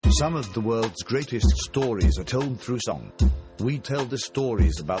Some of the world's greatest stories are told through song. We tell the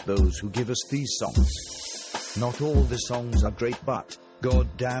stories about those who give us these songs. Not all the songs are great, but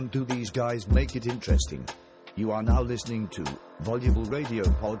goddamn do these guys make it interesting. You are now listening to Voluble Radio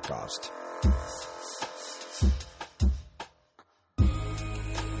Podcast.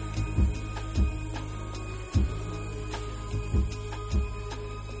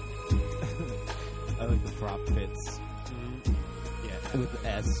 I like the prop fits. Yeah, with the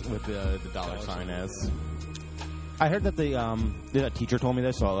S, with the dollar sign S. I heard that the teacher told me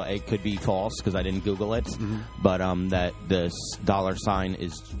this, so it could be false because I didn't Google it. Mm-hmm. But that this dollar sign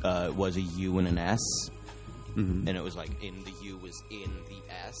was a U and an S, and it was like in the U was in the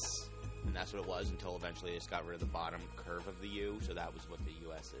S, and that's what it was until eventually they just got rid of the bottom curve of the U, so that was what the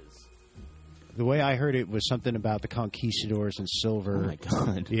US is. The way I heard it was something about the conquistadors and silver. Oh my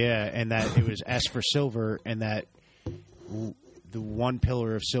God! Yeah, and that it was S for silver, and that the one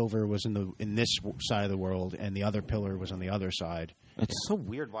pillar of silver was in this side of the world, and the other pillar was on the other side. It's so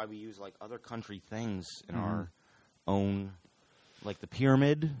weird why we use like other country things in our own, like the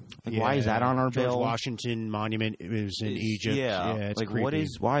pyramid. Like, why is that on our George bill? Washington Monument. It was in Egypt. Yeah, it's like creepy. what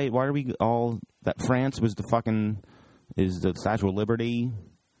is why are we all that France was the fucking is the Statue of Liberty?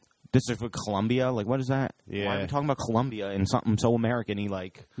 District of Columbia, like what is that? Yeah. Why are we talking about Columbia and something so American-y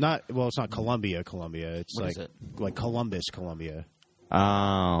like? It's not Columbia. It's what like is it? like Columbus, Columbia.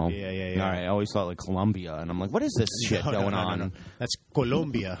 Oh, yeah. All right, I always thought like Columbia, and I'm like, what is this shit going on? No. That's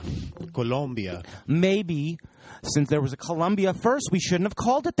Colombia. Colombia. Maybe since there was a Columbia first, we shouldn't have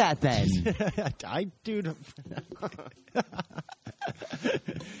called it that then. Dude.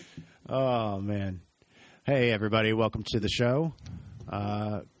 Oh man. Hey everybody, welcome to the show.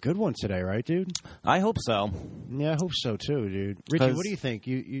 Good one today, right, dude? I hope so. Yeah, I hope so too, dude. Richie, what do you think?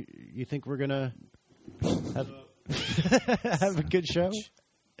 You think we're gonna have have a good show?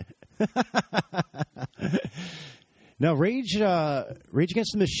 No, Rage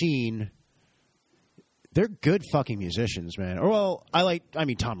Against the Machine. They're good fucking musicians, man.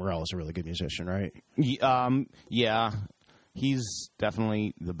 Tom Morello's a really good musician, right? Yeah. He's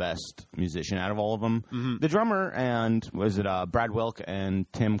definitely the best musician out of all of them. Mm-hmm. The drummer and Brad Wilk and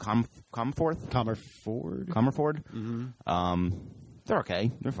Tim Comerford? Mm-hmm. They're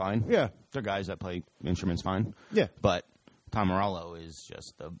okay. They're fine. Yeah. They're guys that play instruments fine. Yeah. But Tom Morello is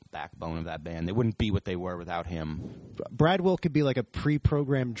just the backbone of that band. They wouldn't be what they were without him. Brad Wilk could be like a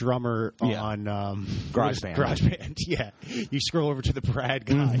pre-programmed drummer on GarageBand. Yeah. You scroll over to the Brad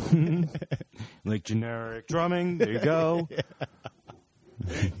guy. Like generic drumming. There you go.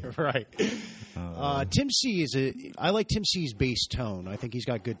 Right. Tim C I like Tim C's bass tone. I think he's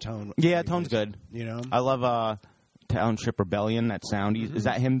got good tone. Yeah, tone's good. You know? I love Township Rebellion, that sound. Mm-hmm. Is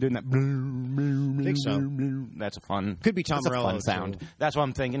that him doing that? I think so. That's a fun. Could be Tom Morello. Fun sound. Too. That's what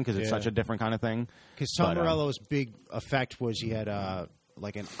I'm thinking because it's such a different kind of thing. Because Tom Morello's big effect was he had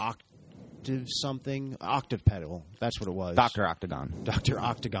like an octave pedal. That's what it was. Dr.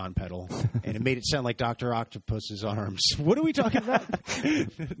 Octagon pedal. And it made it sound like Dr. Octopus's arms. What are we talking about?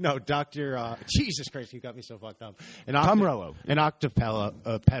 No, Dr. Jesus Christ, you got me so fucked up. Tom Morello. An octave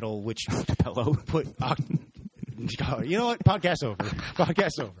pedal, which put... you know what? Podcast over.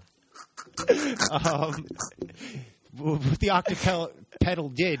 What the octave pedal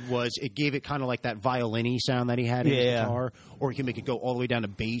did was it gave it kind of like that violin-y sound that he had in his guitar, or he can make it go all the way down to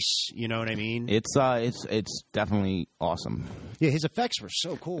bass. You know what I mean? It's definitely awesome. Yeah, his effects were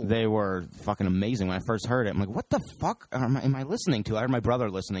so cool. They were fucking amazing. When I first heard it, I'm like, what the fuck am I listening to? I heard my brother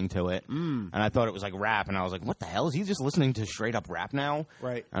listening to it, and I thought it was like rap, and I was like, what the hell? Is he just listening to straight up rap now?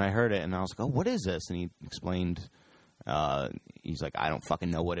 Right. And I heard it, and I was like, oh, what is this? And he explained... he's like, I don't fucking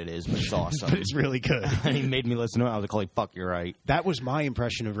know what it is, but it's awesome. But it's really good. And he made me listen to it. I was like, holy fuck, you're right. That was my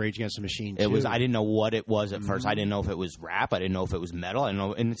impression of Rage Against the Machine, too. I didn't know what it was at first. I didn't know if it was rap. I didn't know if it was metal. I didn't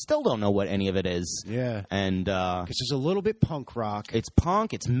know, and still don't know what any of it is. Yeah. And, because it's a little bit punk rock. It's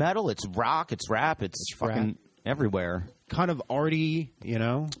punk, it's metal, it's rock, it's rap, it's fucking rap. Everywhere. Kind of arty, you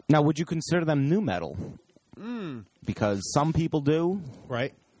know? Now, would you consider them new metal? Because some people do.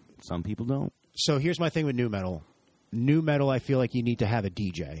 Right. Some people don't. So here's my thing with new metal. New metal, I feel like you need to have a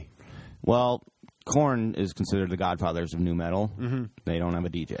DJ. Well, Korn is considered the godfathers of new metal. Mm-hmm. They don't have a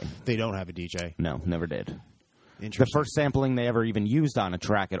DJ. They don't have a DJ. No, never did. Interesting. The first sampling they ever even used on a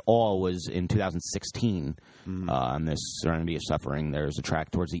track at all was in 2016. On this Serenity of Suffering, there's a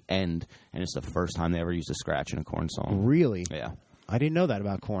track towards the end, and it's the first time they ever used a scratch in a Korn song. Really? Yeah. I didn't know that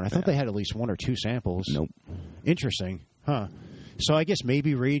about Korn. I thought they had at least one or two samples. Nope. Interesting. Huh. So I guess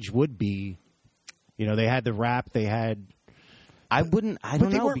maybe Rage would be... You know, they had the rap, they had I don't But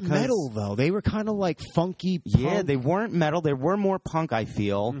they know weren't because metal though. They were kind of like funky. Punk. yeah, they weren't metal. They were more punk. I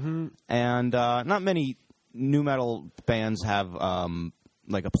feel, and not many new metal bands have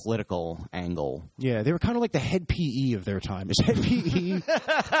like a political angle. Yeah, they were kind of like the Head PE of their time. Is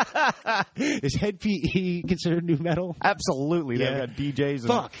Head PE considered new metal? Absolutely, Yeah. they've got DJs and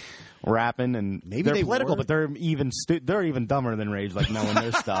Fuck. rapping, and Maybe they're they political, were. but they're even dumber than Rage, like knowing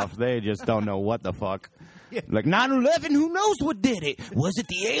their stuff. They just don't know what the fuck. Yeah. Like 9/11, who knows what did it? Was it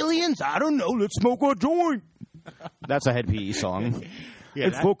the aliens? I don't know. Let's smoke a joint. That's a Head PE song. Yeah,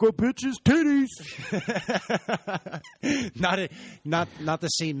 and fuck up bitches' titties. not the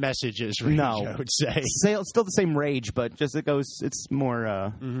same message as Rage, No. I would say. Still the same Rage, but just it's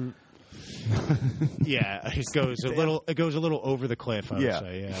more. Yeah, it goes a little over the cliff. I would Yeah.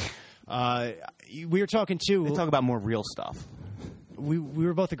 say. Yeah. We were talking too. They talk about more real stuff. We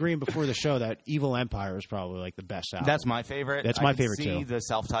were both agreeing before the show that Evil Empire is probably like the best album. That's my favorite. That's my I can favorite, see too. the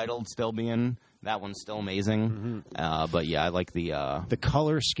self-titled still being that one's still amazing. But yeah, I like the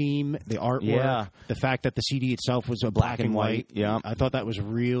color scheme, the artwork, Yeah. the fact that the CD itself was a black and white. Yeah. I thought that was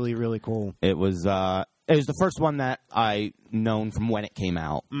really, really cool. It was the first one that I known from when it came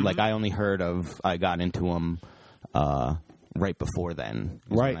out. Like I only I got into them right before then.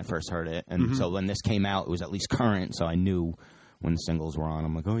 Was Right. when I first heard it, and so when this came out, it was at least current. So I knew when the singles were on.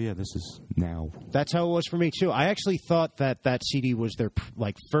 I'm like, oh yeah, this is now. That's how it was for me too. I actually thought that CD was their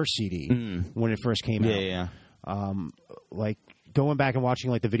like first CD when it first came out. Yeah. Like going back and watching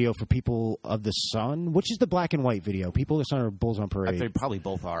like the video for People of the Sun, which is the black and white video. People of the Sun or Bulls on Parade. They probably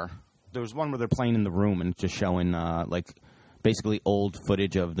both are. There was one where they're playing in the room and it's just showing like basically old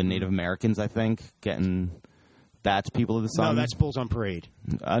footage of the Native Americans. I think that's People of the Sun. No, that's Bulls on Parade.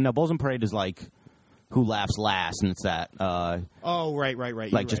 No, Bulls on Parade is like Who Laughs Last, and it's that. Oh, right.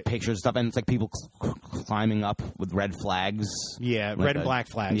 Like just pictures and stuff, and it's like people climbing up with red flags. Yeah, like red and black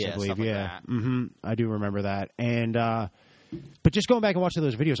flags, I believe. stuff like Yeah, that. I do remember that. And but just going back and watching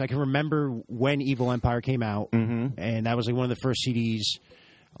those videos, I can remember when Evil Empire came out, and that was like one of the first CDs.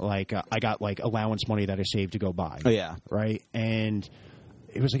 Like I got like allowance money that I saved to go buy. Oh yeah, right. And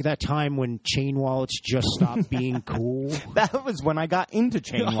it was like that time when chain wallets just stopped being cool. that was when I got into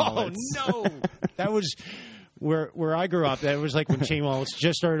chain wallets. Oh no, that was. Where I grew up, that was like when chain wallets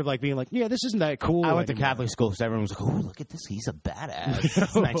just started like being like, yeah, this isn't that cool. I went to anymore. Catholic school, so everyone was like, "Oh, look at this, he's a badass." It's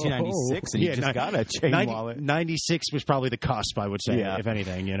 1996, and he just got a chain wallet. 96 was probably the cusp, I would say, if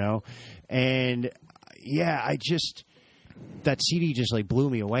anything, you know. And yeah, that CD just like blew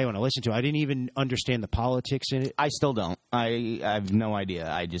me away when I listened to it. I didn't even understand the politics in it. I still don't. I have no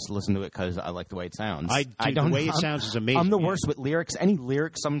idea. I just listen to it because I like the way it sounds. The way it sounds is amazing. I'm the worst with lyrics. Any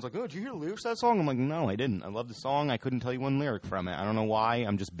lyrics, someone's like, "Oh, did you hear the lyrics of that song?" I'm like, "No, I didn't. I love the song. I couldn't tell you one lyric from it. I don't know why.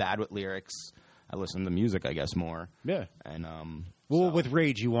 I'm just bad with lyrics. I listen to music, I guess, more." Yeah. And well, with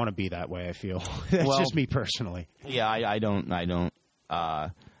Rage, you want to be that way. I feel that's just me personally. Yeah, I don't.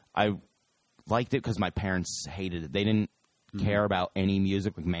 I liked it because my parents hated it. They didn't care about any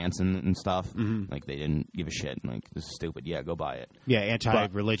music like Manson and stuff. Like they didn't give a shit. Like, this is stupid. Yeah, go buy it. Yeah,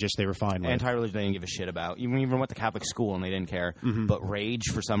 anti-religious, they were fine with. Anti-religious, they didn't give a shit about. Even went to Catholic school and they didn't care. But Rage,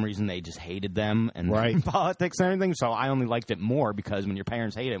 for some reason, they just hated them and politics and everything. So I only liked it more because when your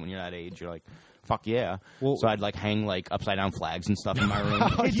parents hate it when you're that age, you're like, fuck yeah. Well, so I'd like hang like upside down flags and stuff in my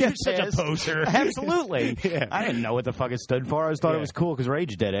room. You're such a poser. Absolutely. Yeah. I didn't know what the fuck it stood for. I just thought it was cool because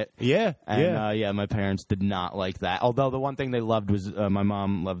Rage did it. Yeah. And my parents did not like that. Although the one thing they loved was my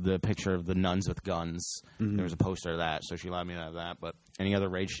mom loved the picture of the nuns with guns. There was a poster of that, so she allowed me to have that. But any other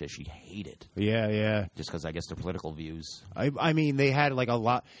Rage shit, she hated. Yeah. Just because I guess their political views. I mean, they had like a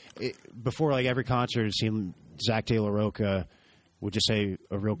lot before like every concert. It seemed Zach De La Rocha would just say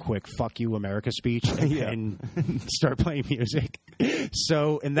a real quick "fuck you, America" speech and start playing music.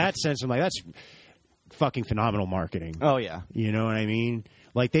 So in that sense, I'm like, that's fucking phenomenal marketing. Oh yeah, you know what I mean?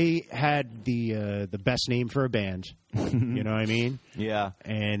 Like they had the best name for a band. You know what I mean? Yeah,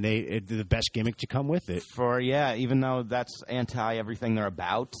 and the best gimmick to come with it. Even though that's anti everything they're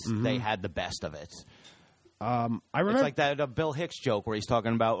about, they had the best of it. I remember it's like that Bill Hicks joke where he's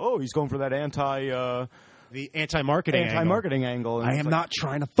talking about, he's going for that the anti-marketing angle. I am not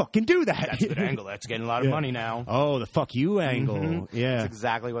trying to fucking do that. That's a good angle. That's getting a lot of money now. Oh, the fuck you angle. Yeah. That's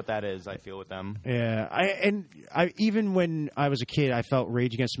exactly what that is, I feel, with them. Yeah. I even when I was a kid, I felt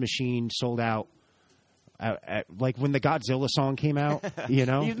Rage Against the Machine sold out. Like when the Godzilla song came out, you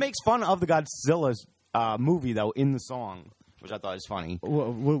know? He makes fun of the Godzilla movie, though, in the song, which I thought was funny.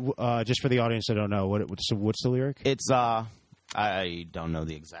 Just for the audience that don't know, what's the lyric? It's, I don't know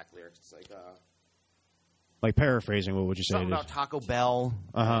the exact lyrics. It's like paraphrasing, what would you say? Something about Taco Bell,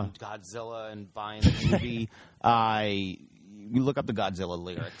 and Godzilla, and buying the movie. you look up the Godzilla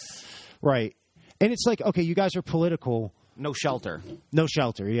lyrics. Right. And it's like, okay, you guys are political. No shelter. No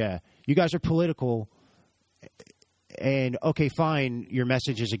shelter, yeah. You guys are political, and okay, fine, your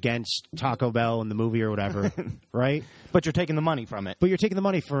message is against Taco Bell and the movie or whatever, right? But you're taking the money from it. But you're taking the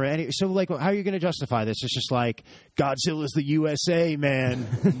money for any. So, like, how are you going to justify this? It's just like, Godzilla's the USA, man.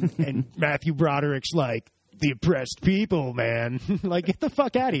 And Matthew Broderick's like, the oppressed people, man. Like, get the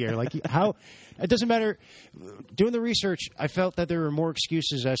fuck out of here. Like, how? It doesn't matter. Doing the research, I felt that there were more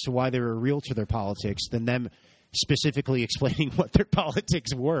excuses as to why they were real to their politics than them specifically explaining what their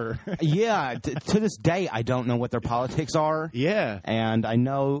politics were. Yeah, to this day, I don't know what their politics are. Yeah. And I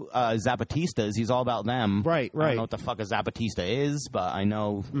know Zapatistas, he's all about them. Right. I don't know what the fuck a Zapatista is, but I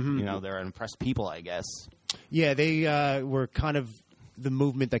know, they're an oppressed people, I guess. Yeah, they were kind of the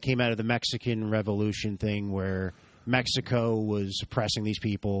movement that came out of the Mexican Revolution thing where Mexico was oppressing these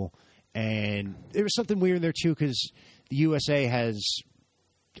people. And there was something weird there, too, because the USA has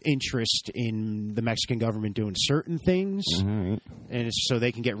interest in the Mexican government doing certain things, and it's so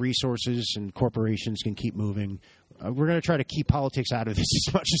they can get resources and corporations can keep moving. We're going to try to keep politics out of this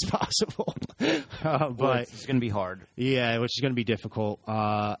as much as possible, but it's going to be hard. Yeah, which is going to be difficult.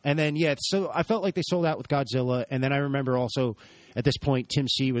 And then so I felt like they sold out with Godzilla, and then I remember also at this point Tim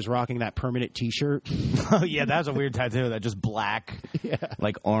C was rocking that permanent T-shirt. Oh yeah, that was a weird tattoo. That just black,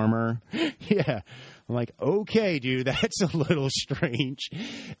 like armor. Yeah. I'm like, okay, dude, that's a little strange.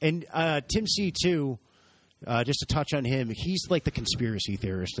 And Tim C, too, just to touch on him, he's like the conspiracy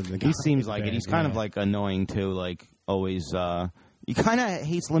theorist of the guy. He seems like it. He's kind of like annoying, too, like always. He kind of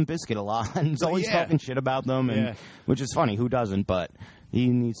hates Limp Bizkit a lot, and he's always talking shit about them, and which is funny. Who doesn't? But he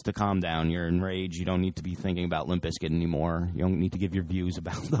needs to calm down. You're enraged. You don't need to be thinking about Limp Bizkit anymore. You don't need to give your views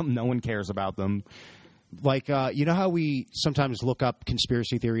about them. No one cares about them. Like, you know how we sometimes look up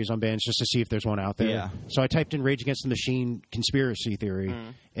conspiracy theories on bands just to see if there's one out there? Yeah. So I typed in Rage Against the Machine conspiracy theory,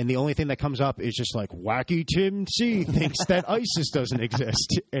 and the only thing that comes up is just like, Wacky Tim C thinks that ISIS doesn't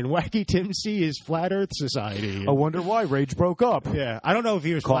exist, and Wacky Tim C is Flat Earth Society. I wonder why Rage broke up. Yeah. I don't know if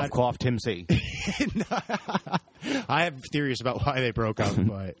he was cough, Tim C. I have theories about why they broke up,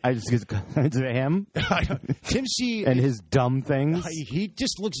 but I just is it him? Tim C and his dumb things. He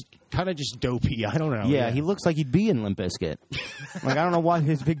just looks kind of just dopey. I don't know. Yeah, he looks like he'd be in Limp Bizkit. Like, I don't know what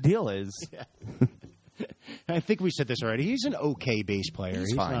his big deal is. Yeah. I think we said this already. He's an okay bass player.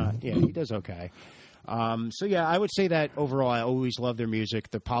 He's fine. He does okay. So yeah, I would say that overall, I always love their music.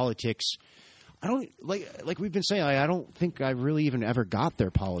 The politics, I don't like we've been saying. I don't think I really even ever got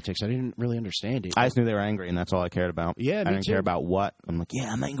their politics. I didn't really understand it. I just knew they were angry, and that's all I cared about. Yeah, I didn't care about what. I'm like,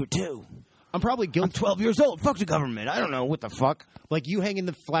 yeah, I'm angry too. I'm probably guilty. I'm 12 years old. Fuck the government. I don't know what the fuck. Like you hanging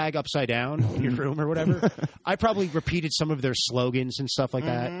the flag upside down in your room or whatever. I probably repeated some of their slogans and stuff like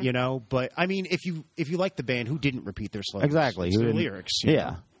that, you know. But I mean, if you like the band, who didn't repeat their slogans? Exactly. It's their lyrics.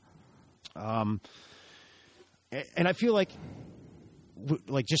 Yeah. And I feel like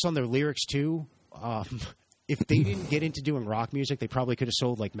just on their lyrics too. If they didn't get into doing rock music, they probably could have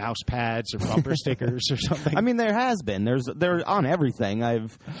sold like mouse pads or bumper stickers or something. I mean, there has been. They're on everything.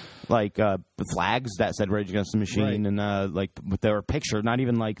 I've like flags that said Rage Against the Machine, and like they were pictured, not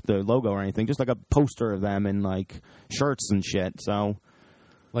even like the logo or anything, just like a poster of them and like shirts and shit. So,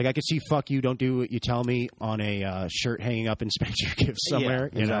 like I could see "Fuck You, Don't Do What You Tell Me" on a shirt hanging up in Spencer Gifts somewhere.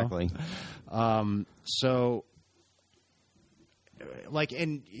 Yeah, exactly. You know? So. Like,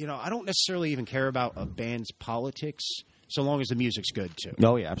 and, you know, I don't necessarily even care about a band's politics so long as the music's good, too.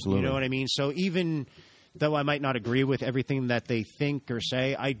 Oh, yeah, absolutely. You know what I mean? So even though I might not agree with everything that they think or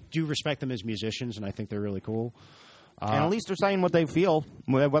say, I do respect them as musicians, and I think they're really cool. And at least they're saying what they feel,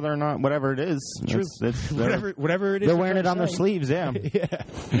 whether or not, whatever it is. True. Whatever it is. They're wearing it on their sleeves, yeah. Yeah.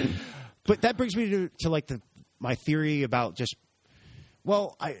 But that brings me to like, my theory about just,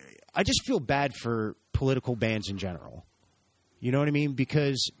 well, I just feel bad for political bands in general. You know what I mean?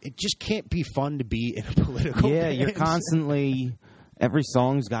 Because it just can't be fun to be in a political band. You're constantly... Every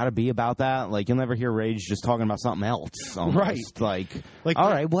song's got to be about that. Like, you'll never hear Rage just talking about something else. Almost. Right. Like all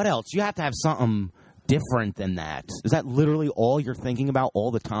right, what else? You have to have something different than that. Is that literally all you're thinking about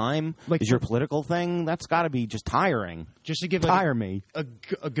all the time? Like, is your political thing? That's got to be just tiring. Just to give me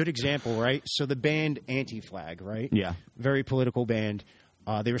a good example, right? So the band Anti-Flag, right? Yeah. Very political band.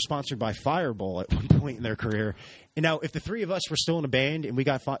 They were sponsored by Fireball at one point in their career. And now, if the three of us were still in a band and we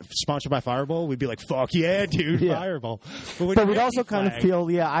got sponsored by Fireball, we'd be like, fuck yeah, dude, Fireball. But we'd also kind of feel,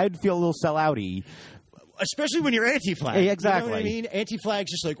 I'd feel a little sell-outy. Especially when you're Anti-Flag. Yeah, exactly. You know what I mean?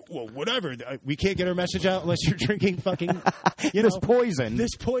 Anti-Flag's just like, well, whatever. We can't get our message out unless you're drinking fucking, this poison.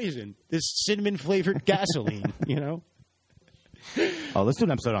 This cinnamon-flavored gasoline, you know? Oh, let's do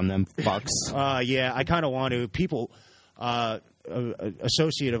an episode on them fucks. Yeah, I kind of want to. People...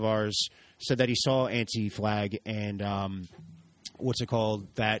 associate of ours said that he saw Anti-Flag and what's it called?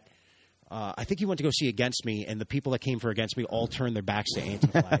 That I think he went to go see Against Me, and the people that came for Against Me all turned their backs to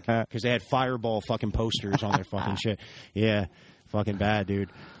Anti-Flag because they had Fireball fucking posters on their fucking shit. Yeah, fucking bad, dude.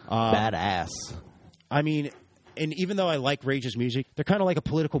 Badass. I mean, and even though I like Rage's music, they're kind of like a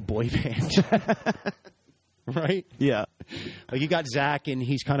political boy band. Right? Yeah. Like you got Zach, and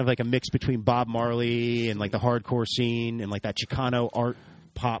he's kind of like a mix between Bob Marley and like the hardcore scene and like that Chicano art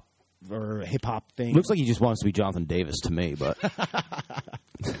pop or hip hop thing. Looks like he just wants to be Jonathan Davis to me, but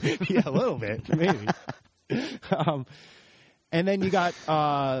yeah, a little bit, maybe. And then you got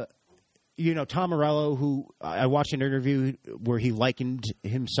Tom Morello, who I watched an interview where he likened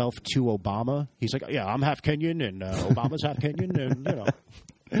himself to Obama. He's like, yeah, I'm half Kenyan and Obama's half Kenyan, and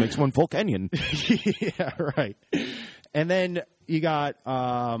makes one full Kenyan. Yeah, right. And then you got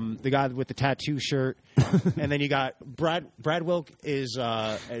the guy with the tattoo shirt, and then you got Brad Wilk is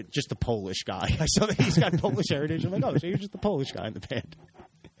just the Polish guy. I saw that he's got Polish heritage. I'm like, oh, so you're just the Polish guy in the band.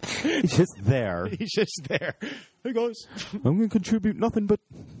 He's just there. He's just there. He goes, I'm going to contribute nothing but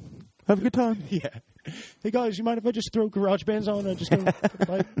have a good time. Yeah. Hey, guys, you mind if I just throw garage bands on and just go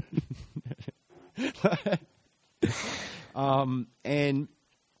and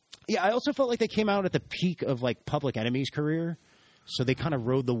yeah, I also felt like they came out at the peak of like Public Enemy's career, so they kind of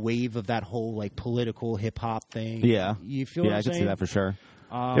rode the wave of that whole like political hip hop thing. Yeah, you feel? Yeah, I could see that for sure.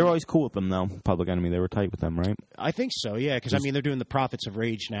 They were always cool with them though. Public Enemy, they were tight with them, right? I think so. Yeah, because I mean they're doing the Prophets of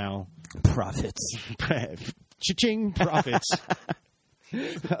Rage now. Prophets, cha-ching, Prophets.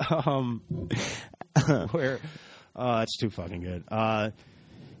 Where it's too fucking good.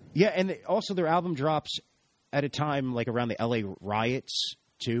 Yeah, and also their album drops at a time like around the LA riots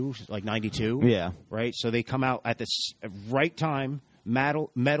too, like 92. Yeah, right. So they come out at the right time.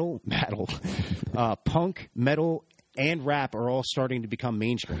 Metal, punk, metal, and rap are all starting to become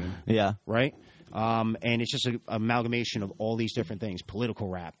mainstream. Yeah, right. And it's just an amalgamation of all these different things: political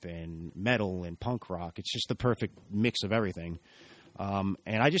rap and metal and punk rock. It's just the perfect mix of everything. And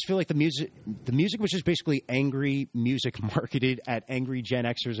I just feel like the music was just basically angry music marketed at angry Gen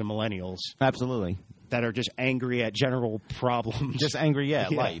Xers and millennials. Absolutely. That are just angry at general problems. Just angry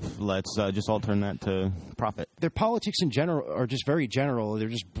at life. Let's just all turn that to profit. Their politics in general are just very general. They're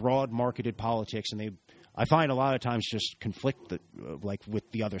just broad marketed politics, and I find a lot of times just conflict like with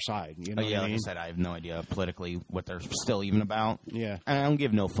the other side. You know what I mean? Like I said, I have no idea politically what they're still even about. Yeah. And I don't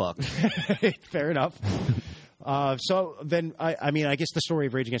give no fuck. Fair enough. So then, I mean, I guess the story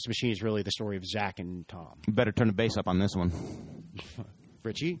of Rage Against the Machine is really the story of Zach and Tom. You better turn the bass up on this one.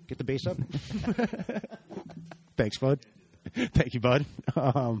 Richie, get the bass up. Thanks, bud. Thank you, bud.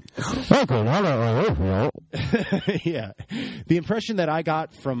 Yeah. The impression that I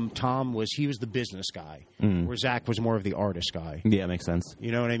got from Tom was he was the business guy, where Zach was more of the artist guy. Yeah, makes sense.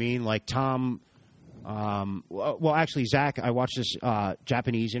 You know what I mean? Like Tom... well, actually, Zach, I watched this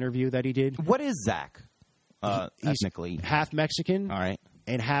Japanese interview that he did. What is Zach? Ethnically, half Mexican. All right.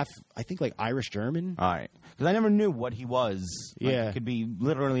 And half, I think, like Irish-German. All right. Because I never knew what he was. Like, yeah. It could be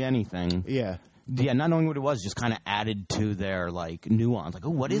literally anything. Yeah. Yeah, not knowing what it was just kind of added to their, like, nuance. Like, oh,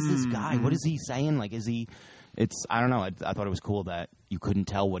 what is this guy? What is he saying? Like, is he... It's... I don't know. I thought it was cool that you couldn't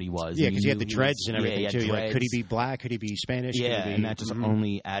tell what he was. Yeah, because he had the dreads and everything, too. Dreads. Like, could he be black? Could he be Spanish? Yeah, and that just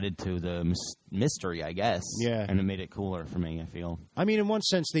only added to the mystery, I guess. Yeah. And it made it cooler for me, I feel. I mean, in one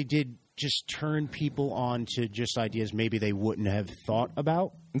sense, they did just turn people on to just ideas maybe they wouldn't have thought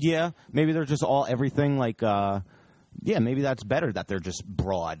about. Yeah, maybe they're just all everything like... yeah, maybe that's better that they're just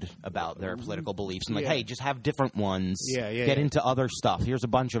broad about their political beliefs and like, hey, just have different ones. Get into other stuff. Here's a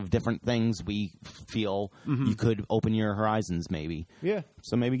bunch of different things we feel you could open your horizons, maybe. Yeah.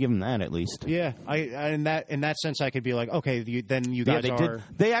 So maybe give them that at least. Yeah, in that sense, I could be like, okay, then you guys are.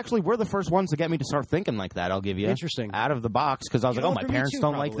 They actually were the first ones to get me to start thinking like that. I'll give you interesting out of the box because I was like, oh, my parents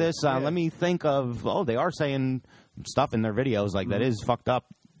don't like this. Let me think of they are saying stuff in their videos like that is fucked up.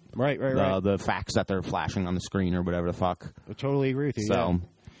 Right. The facts that they're flashing on the screen or whatever the fuck. I totally agree with you. So,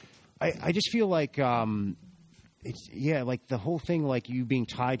 yeah. I just feel like it's like the whole thing, like you being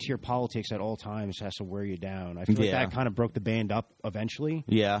tied to your politics at all times has to wear you down. I feel like that kind of broke the band up eventually.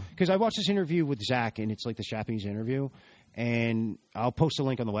 Yeah, because I watched this interview with Zach, and it's like the Japanese interview, and I'll post a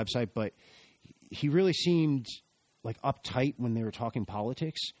link on the website. But he really seemed like uptight when they were talking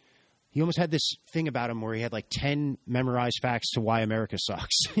politics. He almost had this thing about him where he had like 10 memorized facts to why America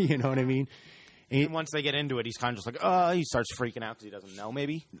sucks. You know what I mean? And once they get into it, he's kind of just like, he starts freaking out because he doesn't know,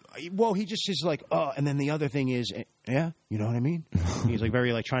 maybe. Well, he just is like, and then the other thing is, yeah, you know what I mean? He's like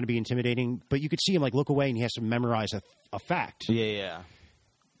very like trying to be intimidating, but you could see him like look away and he has to memorize a fact. Yeah.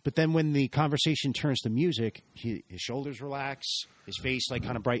 But then when the conversation turns to music, his shoulders relax, his face like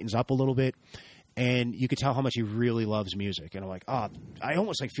kind of brightens up a little bit, and you could tell how much he really loves music. And I'm like, I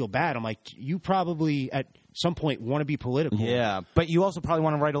almost like feel bad. I'm like, you probably at some point want to be political. Yeah, but you also probably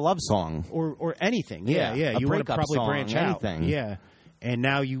want to write a love song. Or anything. Yeah. You want to probably branch out. Yeah. And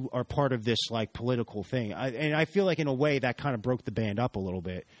now you are part of this like political thing. And I feel like in a way that kind of broke the band up a little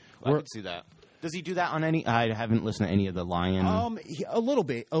bit. I could see that. Does he do that on any? I haven't listened to any of the Lion. A little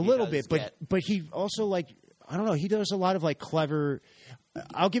bit, but he also like I don't know. He does a lot of like clever.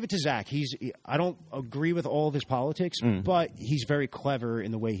 I'll give it to Zach. I don't agree with all of his politics, but he's very clever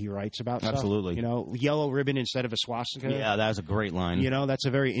in the way he writes about stuff. Absolutely. You know, yellow ribbon instead of a swastika. Yeah, that was a great line. You know, that's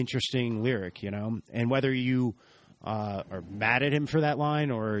a very interesting lyric. You know, and whether you are mad at him for that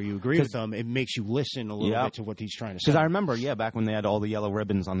line or you agree with him, it makes you listen a little bit to what he's trying to say. Because I remember, back when they had all the yellow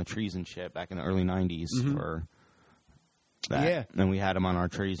ribbons on the trees and shit back in the early 90s for that. Yeah. And we had them on our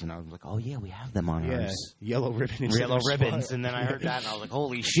trees, and I was like, oh, yeah, we have them on ours. Yellow ribbons. Yellow ribbons. And then I heard that, and I was like,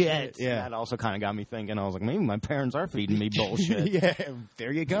 holy shit. Yeah. That also kind of got me thinking. I was like, maybe my parents are feeding me bullshit. Yeah,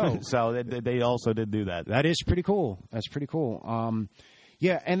 there you go. So they also did do that. That is pretty cool. That's pretty cool.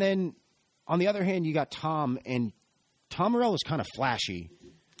 Yeah, and then on the other hand, you got Tom, and Tom Morello is kind of flashy.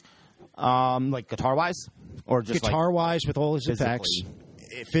 Like guitar-wise? Or just guitar-wise with all his effects.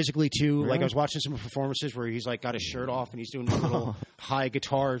 Physically, too. Really? Like, I was watching some performances where he's, like, got his shirt off and he's doing a little high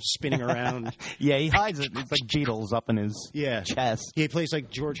guitar spinning around. Yeah, he hides it. It's like Beatles up in his chest. He plays, like,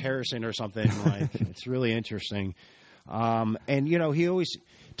 George Harrison or something. Like, it's really interesting. And, you know,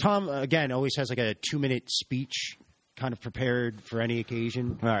 Tom, again, always has, like, a 2-minute speech kind of prepared for any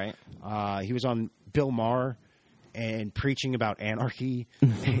occasion. All right. He was on Bill Maher and preaching about anarchy,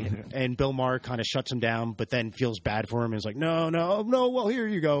 and Bill Maher kind of shuts him down, but then feels bad for him and is like, no, well, here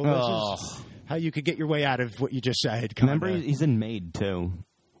you go. This is how you could get your way out of what you just said. Remember, he's in Made, too.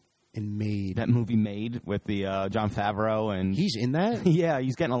 In Made? That movie Made with the Jon Favreau. And he's in that? Yeah,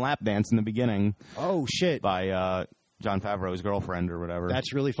 he's getting a lap dance in the beginning. Oh, shit. By Jon Favreau's girlfriend or whatever.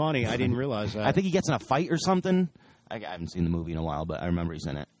 That's really funny. I didn't realize that. I think he gets in a fight or something. I haven't seen the movie in a while, but I remember he's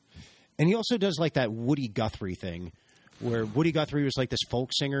in it. And he also does like that Woody Guthrie thing, where Woody Guthrie was like this folk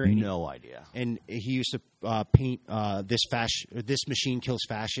singer. No idea. And he used to paint this machine kills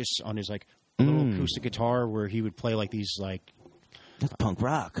fascists on his like little acoustic guitar, where he would play like these like that's punk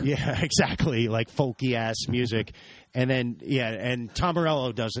rock. Yeah, exactly, like folky ass music. And then and Tom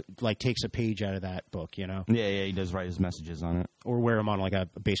Morello takes a page out of that book, you know. Yeah, he does write his messages on it, or wear them on like a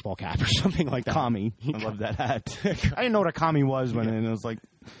baseball cap or something like that. Commie, I love that hat. I didn't know what a commie was when it was like.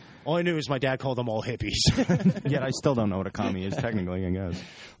 All I knew is my dad called them all hippies. Yet I still don't know what a commie is, technically, I guess.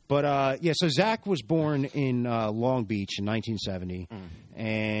 But, so Zach was born in Long Beach in 1970,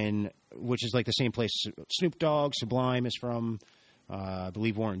 and which is like the same place Snoop Dogg, Sublime is from. I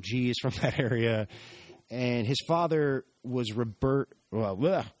believe Warren G is from that area. And his father was Robert,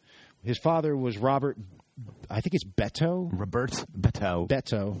 I think it's Beto. Robert Beto.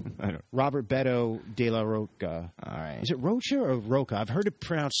 Robert Beto de la Roca. All right. Is it Rocha or Roca? I've heard it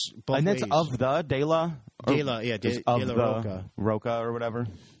pronounced both ways. And it's of the de la? De la, yeah. De la Roca. Roca or whatever.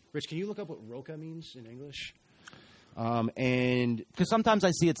 Rich, can you look up what Roca means in English? And because sometimes I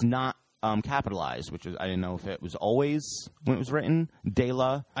see it's not capitalized, which is, I didn't know if it was always when it was written. De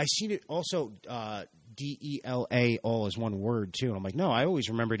la. I seen it also DELA all as one word too, and I'm like, no, I always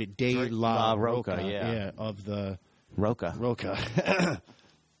remembered it De La Roca, yeah, of the Roca.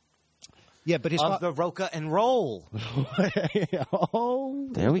 Yeah, but his the Roca and roll. Oh,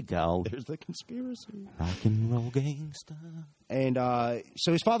 there we go. There's the conspiracy. Rock and roll gangsta. And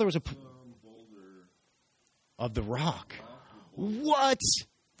so his father was of the Rock. What?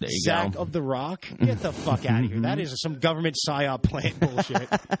 There you Zach go. of the Rock? Get the fuck out of here. That is some government psyop plant bullshit.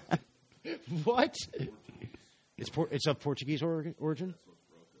 What? It's of Portuguese origin?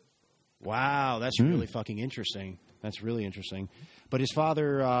 Wow, that's really fucking interesting. That's really interesting. But his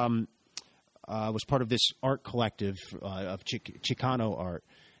father was part of this art collective of Chicano art.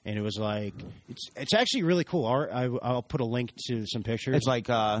 And it was like, it's actually really cool art. I'll put a link to some pictures. It's like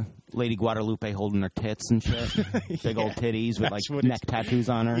Lady Guadalupe holding her tits and shit. Big old titties with like neck tattoos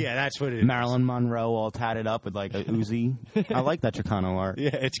on her. Yeah, that's what it is. Marilyn Monroe all tatted up with like a Uzi. I like that Chicano art.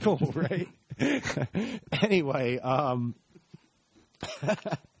 Yeah, it's cool, right? Anyway,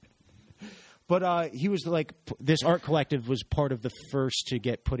 but he was like, this art collective was part of the first to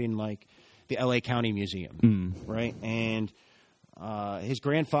get put in like the LA County Museum, right? And his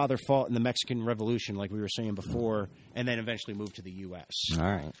grandfather fought in the Mexican Revolution, like we were saying before, and then eventually moved to the U.S. All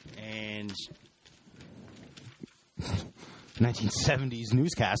right. And 1970s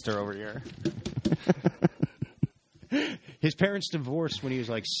newscaster over here. His parents divorced when he was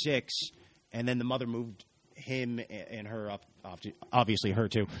like 6, and then the mother moved him and her up, obviously her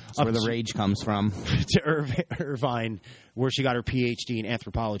too. That's where the rage comes from. To Irvine, where she got her PhD in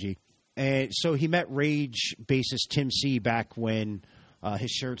anthropology. And so he met Rage bassist Tim C back when his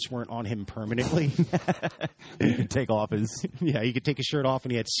shirts weren't on him permanently. He could take off his... Yeah, he could take his shirt off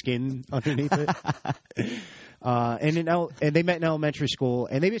and he had skin underneath it. And they met in elementary school,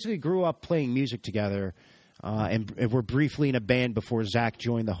 and they basically grew up playing music together. And were briefly in a band before Zach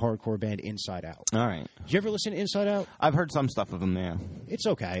joined the hardcore band Inside Out. All right. Did you ever listen to Inside Out? I've heard some stuff of them, yeah. It's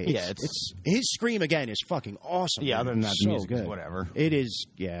okay. It's his scream, again, is fucking awesome. Yeah, other than that, so the music good. is whatever. It is,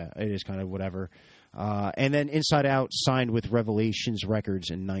 yeah, it is kind of whatever. And then Inside Out signed with Revelations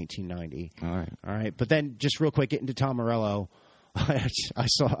Records in 1990. All right. But then, just real quick, getting to Tom Morello, I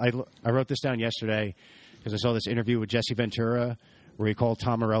wrote this down yesterday because I saw this interview with Jesse Ventura where he called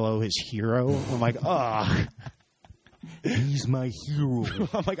Tom Morello his hero. I'm like, ugh. He's my hero.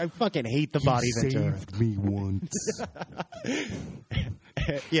 I'm like, I fucking hate the body Ventura. Saved me once.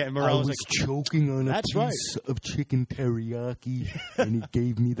 Yeah, Morello's I was choking on a piece of chicken teriyaki, and he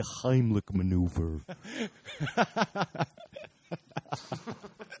gave me the Heimlich maneuver.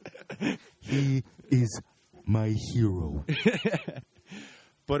 He is my hero.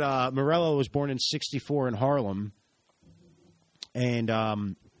 But Morello was born in '64 in Harlem, and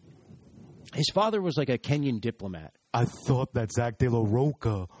his father was like a Kenyan diplomat. I thought that Zach De La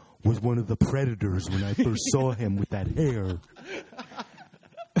Roca was one of the predators when I first saw him with that hair.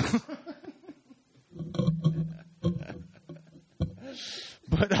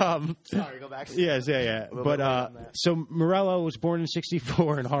 But sorry, go back. Yes, yeah. But so Morello was born in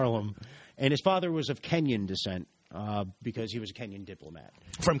 '64 in Harlem, and his father was of Kenyan descent because he was a Kenyan diplomat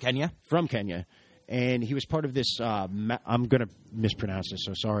From Kenya? From Kenya. And he was part of this. I'm going to mispronounce this,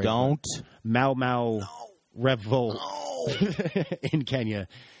 so sorry. Don't. Mau Revolt in Kenya.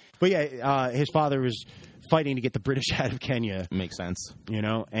 But yeah, his father was fighting to get the British out of Kenya. Makes sense. You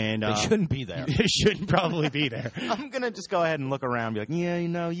know, and they shouldn't be there. They shouldn't probably be there. I'm going to just go ahead and look around and be like, yeah,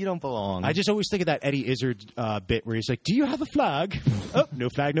 you don't belong. I just always think of that Eddie Izzard bit where he's like, do you have a flag? Oh, no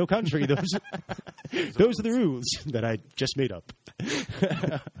flag, no country. Those are the rules that I just made up.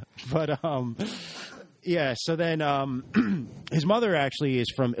 But, yeah, so then his mother actually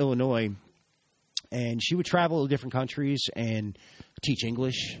is from Illinois, and she would travel to different countries and teach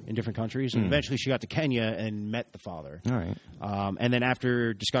English in different countries. And eventually she got to Kenya and met the father. All right. And then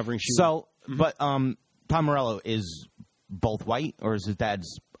after discovering she But Tom Morello is both white, or is his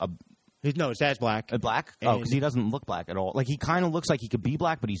dad's no, his dad's black. Black? Oh, because he doesn't look black at all. Like, he kind of looks like he could be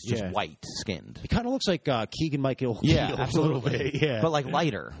black, but he's just white-skinned. He kind of looks like Keegan-Michael Key absolutely. a little bit. Yeah. But, like,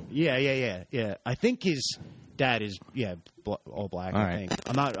 lighter. Yeah. I think his dad is, all black, I think.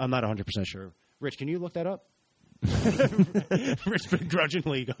 I'm not 100% sure. Rich, can you look that up? Rich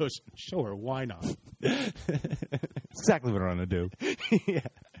begrudgingly goes, sure, why not? That's exactly what I'm going to do. Yeah.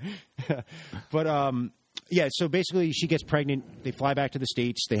 But, so basically she gets pregnant. They fly back to the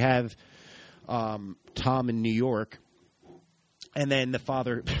States. They have Tom in New York. And then the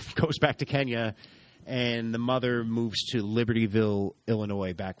father goes back to Kenya, and the mother moves to Libertyville,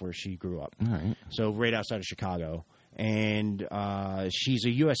 Illinois, back where she grew up. All right. So right outside of Chicago. And she's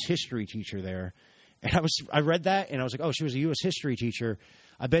a U.S. history teacher there. And I read that, and I was like, oh, she was a U.S. history teacher.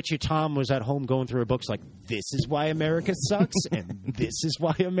 I bet you Tom was at home going through her books like, this is why America sucks, and this is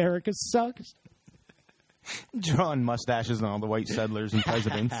why America sucks. Drawing mustaches on all the white settlers and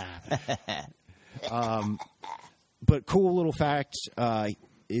presidents. But cool little fact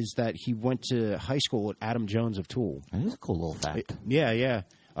is that he went to high school with Adam Jones of Tool. That is a cool little fact. Yeah.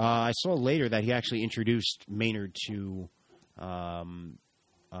 I saw later that he actually introduced Maynard to Adam.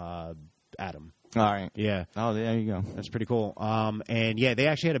 All right. Yeah. Oh, there you go. That's pretty cool. And yeah, they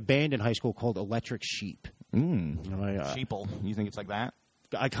actually had a band in high school called Electric Sheep. Sheeple. You think it's like that?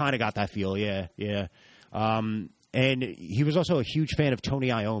 I kind of got that feel, yeah. And he was also a huge fan of Tony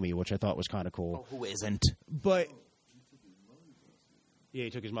Iommi, which I thought was kind of cool. Oh, who isn't? But yeah, he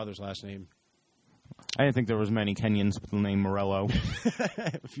took his mother's last name. I didn't think there was many Kenyans with the name Morello.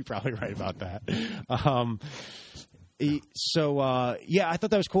 You're probably right about that. I thought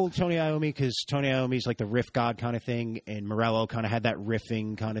that was cool, Tony Iommi, because Tony Iommi's like the riff god kind of thing, and Morello kind of had that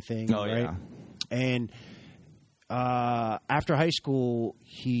riffing kind of thing. Oh, right? Yeah. And after high school,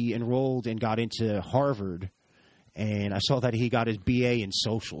 he enrolled and got into Harvard, and I saw that he got his BA in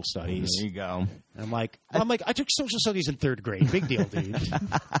social studies. There you go. And I'm like, I took social studies in third grade. Big deal, dude.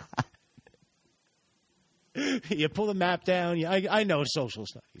 You pull the map down. I know social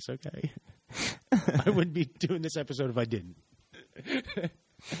studies, okay? I wouldn't be doing this episode if I didn't.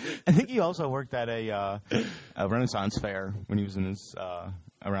 I think he also worked at a Renaissance fair when he was in his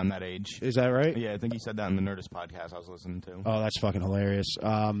around that age. Is that right? Yeah, I think he said that in the Nerdist podcast I was listening to. Oh, that's fucking hilarious.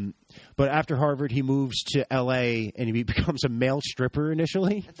 But after Harvard, he moves to L.A. and he becomes a male stripper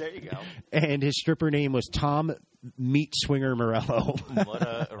initially. There you go. And his stripper name was Tom Meat Swinger Morello. What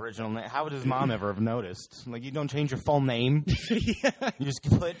a original name. How would his mom ever have noticed? Like, you don't change your full name. Yeah. You just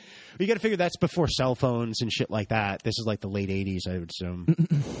put... You got to figure that's before cell phones and shit like that. This is like the late 80s, I would assume.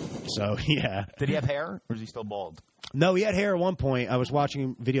 So, yeah. Did he have hair, or is he still bald? No, he had hair at one point. I was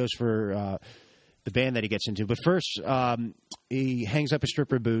watching videos for the band that he gets into. But first, he hangs up his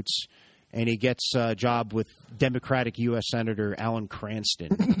stripper boots, and he gets a job with Democratic U.S. Senator Alan Cranston.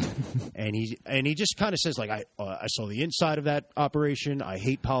 and he just kind of says, like, I saw the inside of that operation. I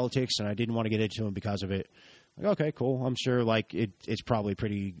hate politics, and I didn't want to get into him because of it. Like, okay, cool. I'm sure, like, it's probably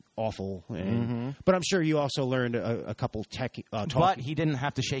pretty awful. But I'm sure you also learned a couple tech talk. But he didn't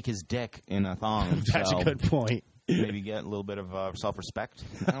have to shake his dick in a thong. That's a good point. Maybe get a little bit of self-respect.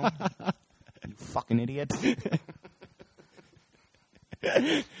 You know? You fucking idiot.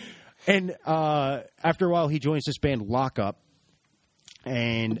 And after a while, he joins this band, Lockup.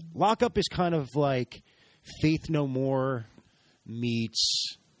 And Lockup is kind of like Faith No More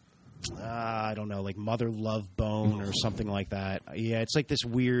meets, I don't know, like Mother Love Bone or something like that. Yeah, it's like this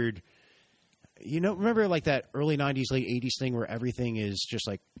weird... You know, remember like that early 90s, late 80s thing where everything is just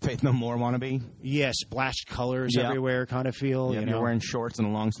like... Faith No More wannabe? Yeah, splashed colors everywhere kind of feel. Yeah, you you're know? wearing shorts and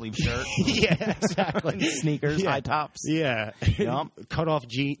a long-sleeve shirt. Yeah, exactly. Sneakers, high tops. Yeah. Yep. Cut off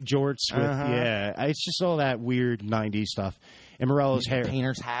jorts with, yeah. It's just all that weird 90s stuff. And Morello's hair...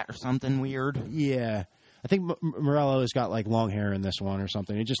 Painter's hat or something weird. Yeah. I think Morello has got like long hair in this one or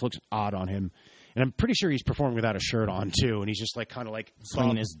something. It just looks odd on him. And I'm pretty sure he's performing without a shirt on, too. And he's just, like, kind of, like...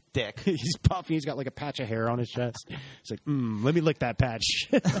 Swinging his dick. He's puffy. He's got, like, a patch of hair on his chest. He's like, let me lick that patch.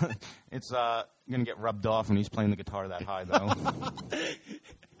 It's going to get rubbed off when he's playing the guitar that high, though.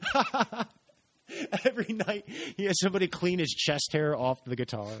 Every night, he has somebody clean his chest hair off the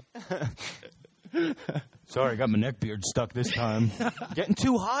guitar. Sorry, I got my neck beard stuck this time. Getting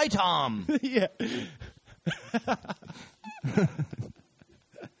too high, Tom. Yeah.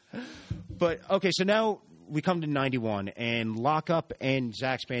 But, okay, so now we come to 91, and Lockup and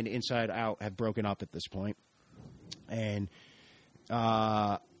Zach's band Inside Out have broken up at this point. And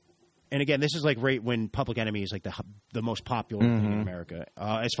again, this is like right when Public Enemy is like the most popular thing in America,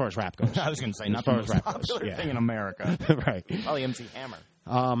 as far as rap goes. I was going to say, not as far the as most rap popular goes. thing in America. Right. Probably MC Hammer.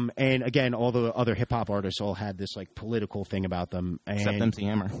 And again, all the other hip hop artists all had this like political thing about them. And Except MC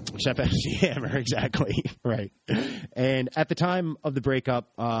Hammer. Except MC Hammer, exactly. Right. And at the time of the breakup,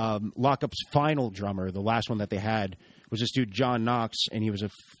 Lockup's final drummer, the last one that they had, was this dude, John Knox, and he was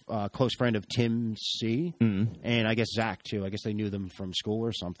a close friend of Tim C. And I guess Zach, too. I guess they knew them from school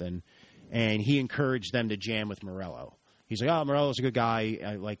or something. And he encouraged them to jam with Morello. He's like, Morello's a good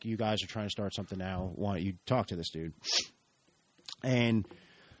guy. Like, you guys are trying to start something now. Why don't you talk to this dude? And,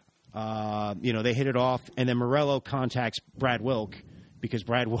 they hit it off. And then Morello contacts Brad Wilk because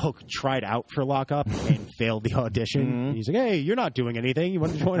Brad Wilk tried out for Lockup and failed the audition. He's like, hey, you're not doing anything. You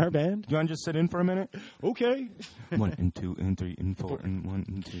want to join our band? You want to just sit in for a minute? Okay. 1 and 2 and 3 and 4 and 1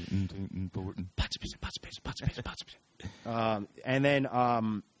 and 2 and 3 and 4. And then...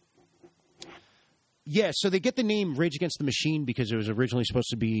 yeah, so they get the name Rage Against the Machine because it was originally supposed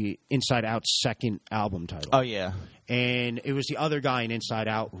to be Inside Out's second album title. Oh, yeah. And it was the other guy in Inside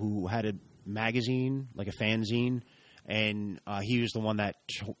Out who had a magazine, like a fanzine, and he was the one that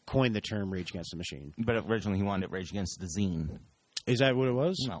coined the term Rage Against the Machine. But originally he wanted it Rage Against the Zine. Is that what it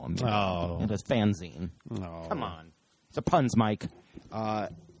was? No, it was fanzine. Oh. Come on. It's a puns, Mike.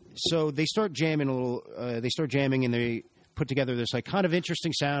 So they start jamming a little. They start jamming, and they put together this like kind of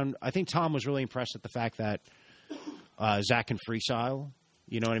interesting sound. I think Tom was really impressed at the fact that Zach can freestyle.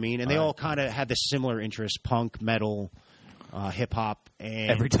 You know what I mean? And they all kind of had this similar interest: punk, metal, hip hop, and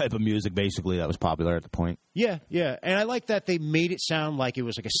every type of music basically that was popular at the point. Yeah. And I like that they made it sound like it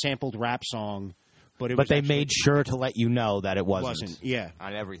was like a sampled rap song. But they made sure to let you know that it wasn't. Yeah.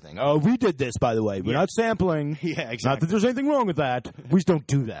 On everything. Oh, we did this, by the way. We're not sampling. Yeah, exactly. Not that there's anything wrong with that. We just don't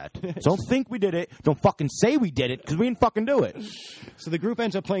do that. So don't think we did it. Don't fucking say we did it, because we didn't fucking do it. So the group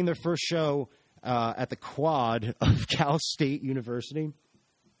ends up playing their first show at the Quad of Cal State University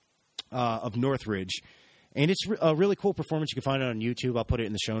of Northridge. And it's a really cool performance. You can find it on YouTube. I'll put it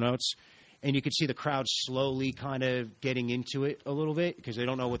in the show notes. And you can see the crowd slowly kind of getting into it a little bit because they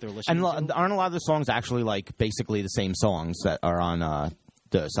don't know what they're listening to. Aren't a lot of the songs actually like basically the same songs that are on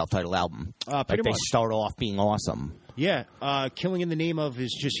the self-titled album? Pretty much. They start off being awesome. Yeah. Killing in the Name of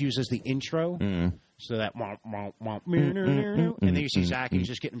is just used as the intro. So that and then you see Zach, he's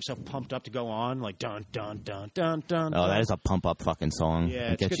just getting himself pumped up to go on, like dun dun dun dun dun. Oh, that is a pump up fucking song.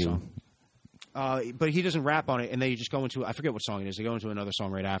 Yeah, it's a good song. But he doesn't rap on it, and then you just go into, I forget what song it is. They go into another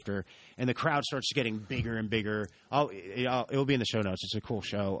song right after, and the crowd starts getting bigger and bigger. It'll be in the show notes. It's a cool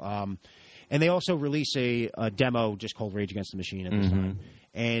show. And they also release a demo just called Rage Against the Machine at this time.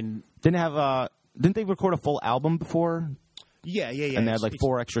 And didn't they record a full album before? Yeah. And they had like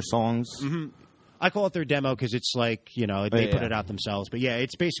 4 extra songs. Mm-hmm. I call it their demo because it's like, they put it out themselves. But yeah,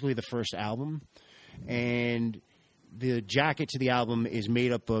 it's basically the first album. And the jacket to the album is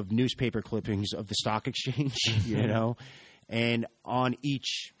made up of newspaper clippings of the stock exchange, And on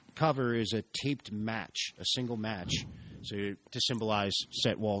each cover is a taped match, a single match, so to symbolize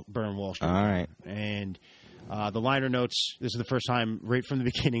burn Wall Street. All right. And the liner notes, this is the first time right from the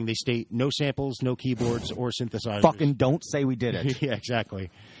beginning, they state no samples, no keyboards, or synthesizers. Fucking don't say we did it. Yeah,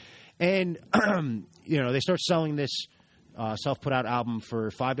 exactly. And, they start selling this self-put-out album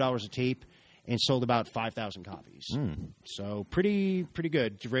for $5 a tape and sold about 5,000 copies. So pretty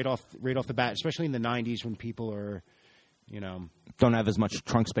good right off the bat, especially in the 90s when people are, don't have as much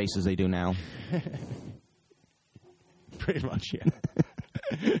trunk space as they do now. Pretty much,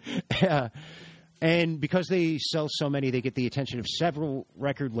 yeah. Yeah. And because they sell so many, they get the attention of several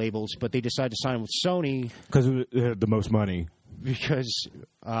record labels, but they decide to sign with Sony. Because they had the most money. Because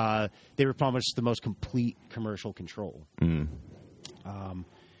they were promised the most complete commercial control.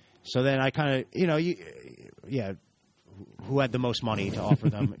 So then I kind of, who had the most money to offer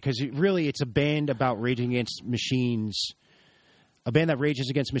them? Because really it's a band about raging against machines. A band that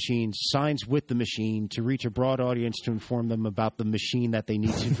rages against machines, signs with the machine to reach a broad audience to inform them about the machine that they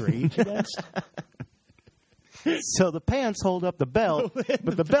need to rage against. So the pants hold up the belt,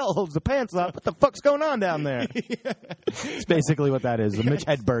 but the belt holds the pants up. What the fuck's going on down there? It's basically what that is. A Mitch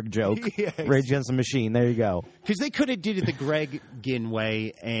Hedberg joke. Yeah, Rage Against the Machine. There you go. Because they could have did it the Greg Ginn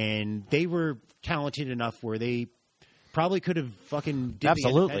way, and they were talented enough where they probably could have fucking did the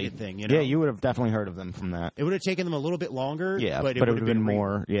independent thing. Yeah, you would have definitely heard of them from that. It would have taken them a little bit longer. Yeah, but it would have been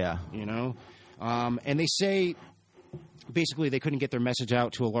more. Yeah. And they say basically they couldn't get their message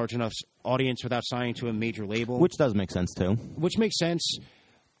out to a large enough audience without signing to a major label. Which does make sense, too. Which makes sense.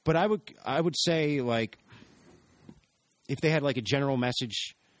 But I would say, like, if they had, like, a general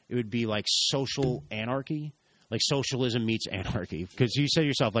message, it would be, like, social anarchy. Like, socialism meets anarchy. Because you said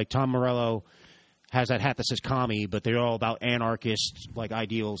yourself, like, Tom Morello has that hat that says commie, but they're all about anarchist, like,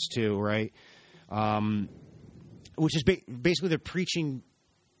 ideals, too, right? Which is basically they're preaching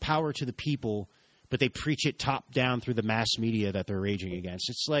power to the people, but they preach it top down through the mass media that they're raging against.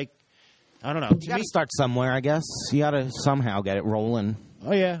 It's like, I don't know. You got to start somewhere, I guess. You got to somehow get it rolling.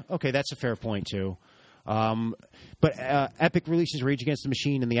 Oh, yeah. Okay, that's a fair point, too. But Epic releases Rage Against the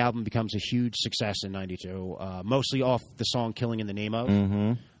Machine, and the album becomes a huge success in '92, mostly off the song Killing in the Name of.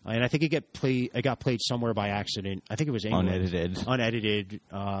 Mm-hmm. And I think it got played somewhere by accident. I think it was England. Unedited.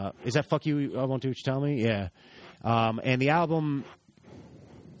 Is that Fuck You, I Won't Do What You Tell Me? Yeah. And the album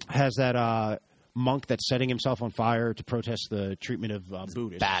has that monk that's setting himself on fire to protest the treatment of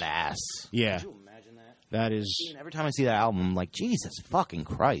Buddhists. Badass. Yeah. Could you imagine that? That is... Every time I see that album, I'm like, Jesus fucking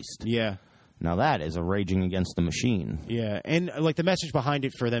Christ. Yeah. Now that is a Raging Against the Machine. Yeah. And, like, the message behind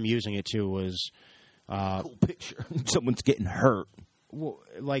it for them using it, too, was... cool picture. Someone's getting hurt. Well,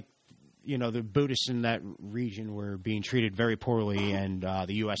 like, the Buddhists in that region were being treated very poorly, and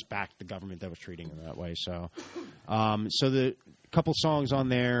the U.S. backed the government that was treating them that way. So the couple songs on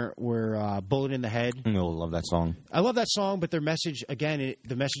there were Bullet in the Head. I love that song. I love that song, but their message, again,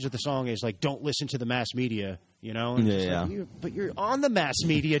 the message of the song is, like, don't listen to the mass media, And yeah. Like, but you're on the mass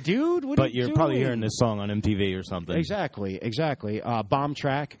media, dude. What but you're doing? Probably hearing this song on MTV or something. Exactly. Bomb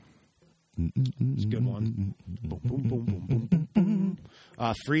Track. It's a good one. Boom, boom, boom, boom, boom, boom.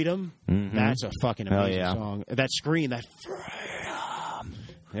 Freedom. Mm-hmm. That's a fucking amazing song. That scream, that freedom.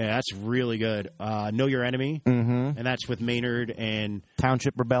 Yeah, that's really good. Know Your Enemy. Mm-hmm. And that's with Maynard and...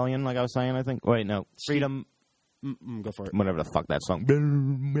 Township Rebellion, like I was saying, I think. Wait, no. Freedom. Go for it. Whatever the fuck that song.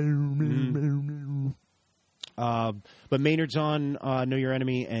 But Maynard's on Know Your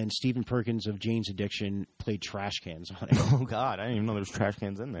Enemy, and Stephen Perkins of Jane's Addiction played trash cans on it. Oh, God. I didn't even know there was trash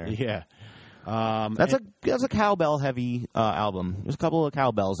cans in there. Yeah. That's a cowbell-heavy album. There's a couple of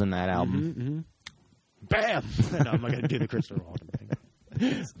cowbells in that album. Mm-hmm. Bam! No, I'm not going to do the Christopher Walken thing.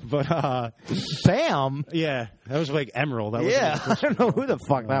 But, Bam! Yeah. That was like Emerald. That I don't know who the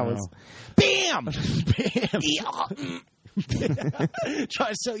fuck that was. Bam! Bam! Try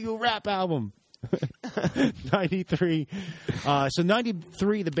to sell you a rap album. 93. So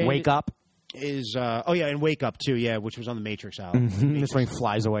 93, the band... Wake Up. Is and Wake Up, too, yeah, which was on the Matrix album. This thing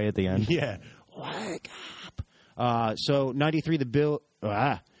flies away at the end. Yeah. wake up. So 93, the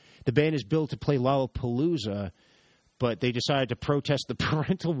band is billed to play Lollapalooza, but they decided to protest the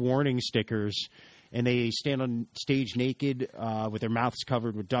parental warning stickers, and they stand on stage naked with their mouths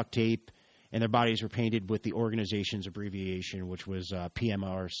covered with duct tape, and their bodies were painted with the organization's abbreviation, which was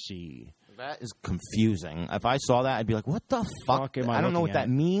PMRC. That is confusing. If I saw that, I'd be like, what the fuck? I don't know what that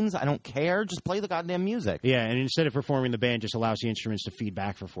means. I don't care. Just play the goddamn music. Yeah, and instead of performing, the band just allows the instruments to feed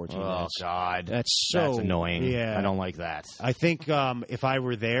back for 14 minutes. Oh, God. That's annoying. Yeah. I don't like that. I think if I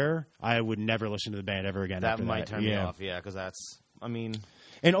were there, I would never listen to the band ever again. That might turn me off, because that's,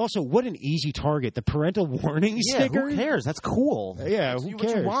 And also, what an easy target. The parental warning sticker. Who cares? That's cool. Yeah, who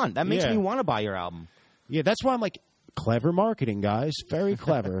cares? What you want. That makes me want to buy your album. Yeah, that's why I'm like, clever marketing, guys. Very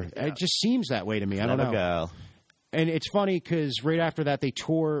clever. It just seems that way to me. I don't know. Go. And it's funny because right after that, they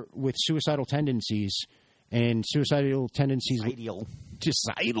tour with Suicidal Tendencies. And Suicidal Tendencies... Suicidal.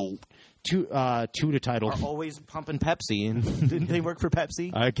 To the title. Are always pumping Pepsi. And didn't they work for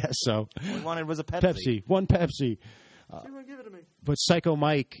Pepsi? I guess so. All we wanted was a Pepsi. One Pepsi. Give it to me. But Psycho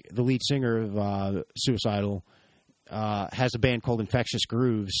Mike, the lead singer of Suicidal, has a band called Infectious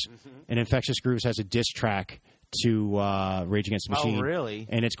Grooves. Mm-hmm. And Infectious Grooves has a diss track to Rage Against the Machine. Oh, really?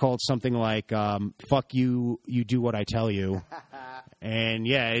 And it's called something like, fuck you, you do what I tell you. And,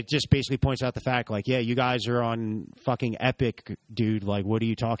 yeah, it just basically points out the fact, like, yeah, you guys are on fucking Epic, dude. Like, what are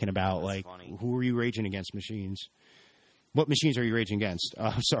you talking about? That's like, funny. Who are you raging against machines? What machines are you raging against?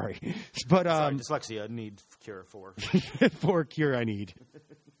 Sorry. But, sorry, dyslexia, need cure for. For cure, I need.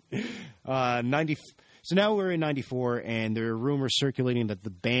 90. So now we're in 94, and there are rumors circulating that the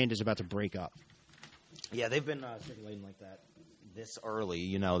band is about to break up. Yeah, they've been circulating like that this early.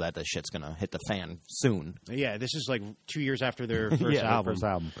 You know that the shit's going to hit the fan soon. Yeah, this is like 2 years after their first album. Their first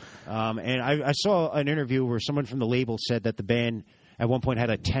album. And I saw an interview where someone from the label said that the band at one point had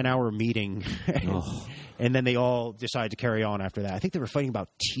a 10-hour meeting, and then they all decided to carry on after that. I think they were fighting about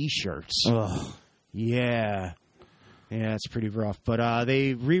T-shirts. Yeah. Yeah, it's pretty rough. But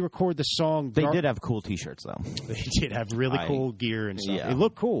they re-record the song. They did have cool T-shirts, though. They did have really cool gear and stuff. Yeah. It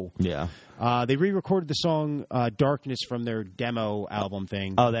looked cool. Yeah. They re-recorded the song Darkness from their demo album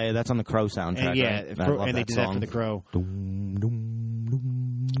thing. Oh, that's on the Crow soundtrack. And, yeah, right? and they did that for the Crow.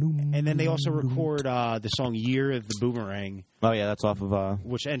 And then they also record the song Year of the Boomerang. Oh, yeah, that's off of...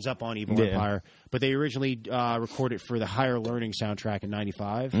 which ends up on Evil Empire. But they originally recorded for the Higher Learning soundtrack in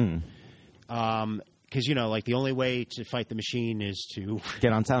 95. Because, you know, like the only way to fight the machine is to...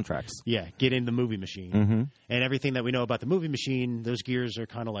 get on soundtracks. Yeah, get in the movie machine. Mm-hmm. And everything that we know about the movie machine, those gears are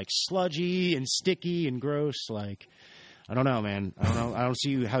kind of like sludgy and sticky and gross. Like, I don't know, man. I don't know. I don't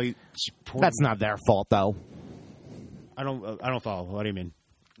see how you support... That's not their fault, though. I don't follow. What do you mean?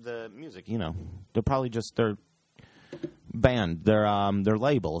 The music, you know. They're probably just their band. Their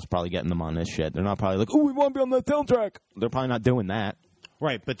label is probably getting them on this shit. They're not probably like, oh, we want to be on that soundtrack. They're probably not doing that.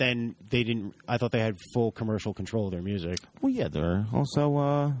 Right, but then they didn't... I thought they had full commercial control of their music. Well, yeah, they're also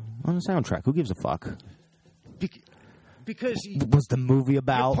on the soundtrack. Who gives a fuck? Because... What's the movie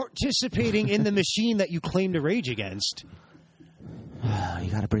about? You're participating in the machine that you claim to rage against.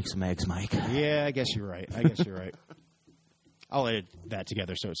 You gotta break some eggs, Mike. Yeah, I guess you're right. I'll edit that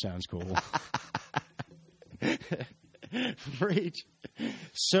together so it sounds cool. Rage.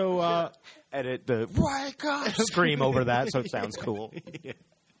 So, edit the wake up scream over that so it sounds cool.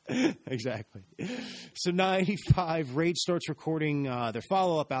 Yeah. Exactly. So 95, Rage starts recording their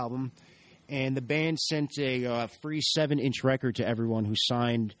follow-up album, and the band sent a free 7-inch record to everyone who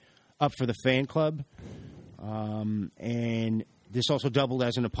signed up for the fan club. And this also doubled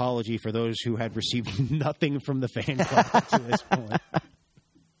as an apology for those who had received nothing from the fan club to this point.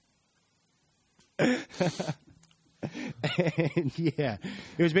 And, yeah,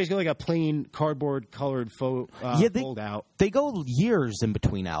 it was basically like a plain cardboard-colored fold out. They go years in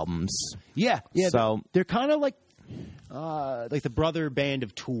between albums. Yeah. So they're kind of like the brother band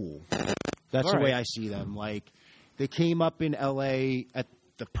of Tool. That's the way I see them. Like, they came up in L.A. at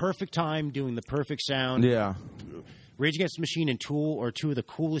the perfect time, doing the perfect sound. Yeah. Rage Against the Machine and Tool are two of the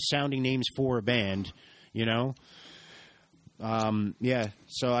coolest sounding names for a band, you know? Yeah,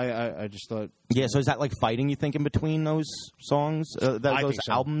 so I just thought... Yeah, so is that like fighting, you think, in between those songs? Those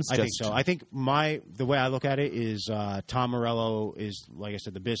albums? I think so. I think the way I look at it is Tom Morello is, like I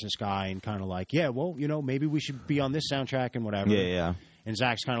said, the business guy and kind of like, yeah, well, you know, maybe we should be on this soundtrack and whatever. Yeah. And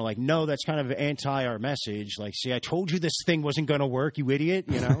Zach's kind of like, no, that's kind of anti our message. Like, see, I told you this thing wasn't going to work, you idiot,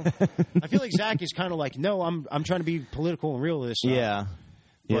 you know? I feel like Zach is kind of like, no, I'm trying to be political and real with this stuff. Yeah.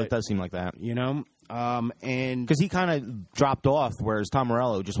 Yeah, But, it does seem like that. You know? And because he kind of dropped off, whereas Tom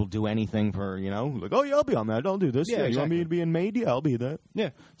Morello just will do anything for, like, oh, yeah, I'll be on that. I'll do this. Yeah, You want exactly. me to be in Maid? Yeah, I'll be that. yeah.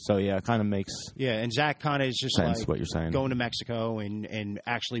 So, yeah, it kind of makes Yeah, and Zach kind of is just sense like what you're saying. going to Mexico and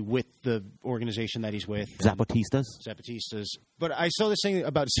actually with the organization that he's with. Zapatistas? Zapatistas. But I saw this thing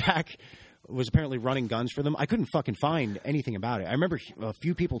about Zach was apparently running guns for them. I couldn't fucking find anything about it. I remember a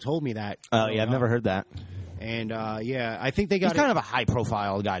few people told me that. Oh, yeah, I've never heard that. And, yeah, I think they got He's kind of a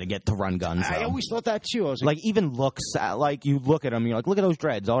high-profile guy to get to run guns, I though. always thought that, too. I was like, Like, even looks, like, you look at him, you're like, look at those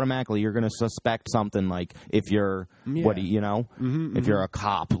dreads. Automatically, you're going to suspect something, like, if you're, if you're a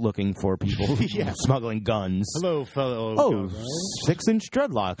cop looking for people smuggling guns. hello, fellow. Oh, Colorado." 6-inch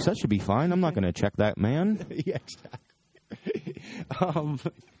dreadlocks. That should be fine. I'm not going to check that, man. Yeah, exactly.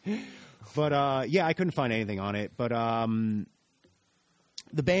 But yeah, I couldn't find anything on it. But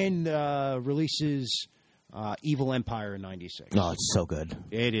the band releases Evil Empire in '96. Oh, it's so good.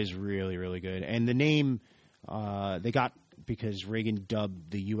 It is really, really good. And the name they got because Reagan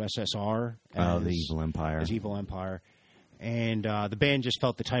dubbed the USSR as, the Evil Empire. as Evil Empire. And the band just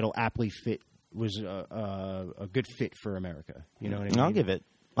felt the title aptly was a good fit for America. You know what I mean?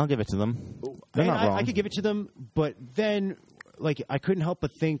 I'll give it to them. They're not wrong. I could give it to them, but then, like, I couldn't help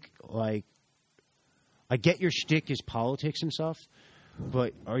but think, like, I get your shtick is politics and stuff,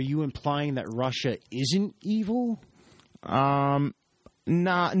 but are you implying that Russia isn't evil? No,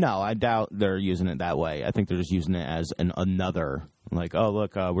 I doubt they're using it that way. I think they're just using it as another, like, oh,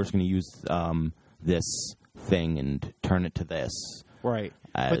 look, we're just going to use this thing and turn it to this. Right.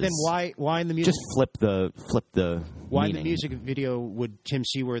 But then why in the music? Just flip the why meaning. in the music video would Tim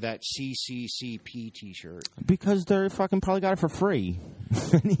C wear that CCCP T-shirt? Because they're fucking probably got it for free.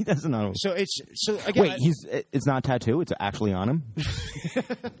 And he doesn't know. So again. Wait, it's not a tattoo. It's actually on him.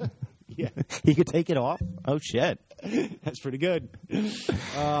 Yeah, he could take it off. Oh shit, that's pretty good.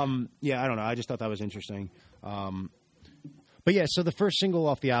 Yeah, I don't know. I just thought that was interesting. But yeah, so the first single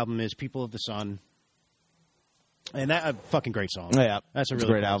off the album is "People of the Sun." And that a fucking great song. Yeah, that's a it's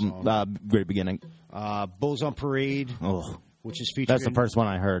really great cool album. Great beginning. Bulls on Parade, Oh, which is featured. that's the first one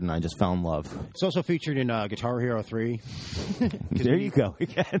I heard, and I just fell in love. It's also featured in Guitar Hero 3. There you go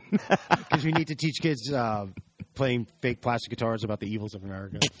again. Because we need to teach kids playing fake plastic guitars about the evils of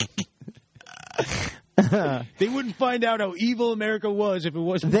America. They wouldn't find out how evil America was if it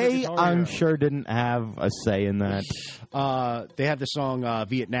wasn't. They, for Guitar I'm Hero. sure, didn't have a say in that. They have the song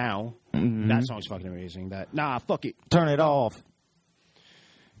 "Vietnam." Mm-hmm. That song's fucking amazing. That fuck it. Turn it off.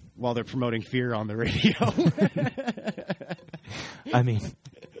 While they're promoting fear on the radio. I mean,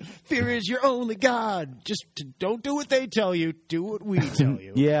 Fear is your only god. Just don't do what they tell you. Do what we tell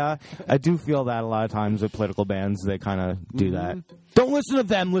you. yeah, I do feel that a lot of times with political bands, they kind of do that. Don't listen to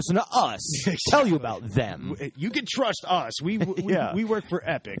them, listen to us. Tell you about them. You can trust us. We work for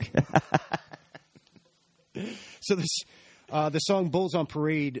Epic. So the song "Bulls on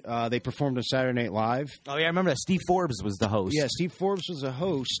Parade" they performed on Saturday Night Live. Oh, yeah, I remember that. Steve Forbes was the host. Yeah, Steve Forbes was a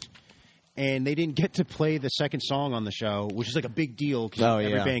host, and they didn't get to play the second song on the show, which is like a big deal because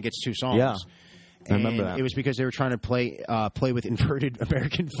every band gets 2 songs. Yeah. I And remember that. it was because they were trying to play with inverted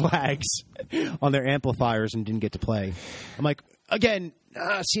American flags on their amplifiers and didn't get to play. I'm like, again,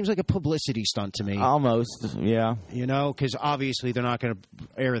 seems like a publicity stunt to me. Almost, yeah. You know, because obviously they're not going to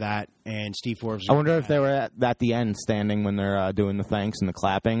air that, and Steve Forbes. I wonder if they were at the end standing when they're doing the thanks and the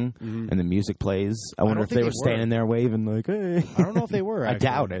clapping and the music plays. I wonder don't if they think were they were. standing there waving like, hey. I don't know if they were. I Actually.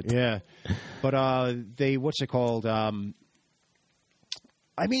 doubt it. Yeah, but they what's it called?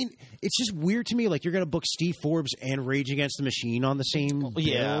 I mean, it's just weird to me. Like you're going to book Steve Forbes and Rage Against the Machine on the same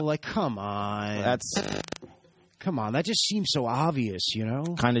Yeah. bill. Like, come on, come on. That just seems so obvious, you know?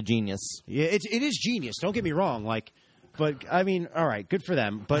 Kind of genius. Yeah, it is genius. Don't get me wrong. Like, but I mean, all right, good for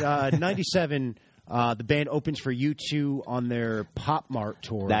them. But '97, the band opens for U2 on their Pop Mart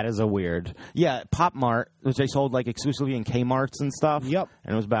tour. That is a weird. Yeah, Pop Mart, which they sold like exclusively in Kmart's and stuff. Yep.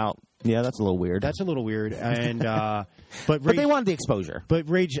 And it was about, yeah, that's a little weird. That's a little weird. And but but they wanted the exposure. But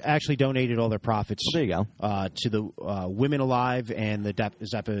Rage actually donated all their profits. There you go. To the Women Alive and the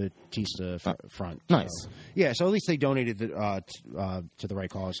Zapatista front. Nice. So, yeah, so at least they donated to the right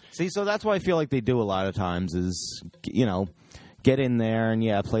cause. See, so that's what I feel like they do a lot of times is, you know, get in there and,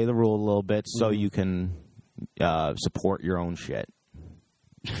 yeah, play the rule a little bit so you can support your own shit.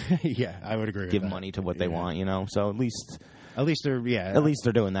 Yeah, I would agree with Give that. money to what they want, you know? So at least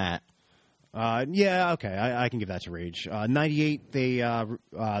they're doing that. Yeah, okay, I can give that to Rage. 98,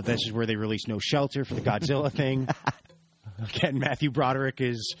 this is where they released No Shelter for the Godzilla thing. Again, Matthew Broderick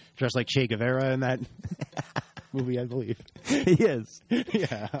is dressed like Che Guevara in that movie, I believe. He is.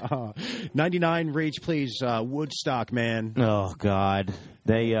 Yeah. 99, Rage plays Woodstock, man. Oh, God.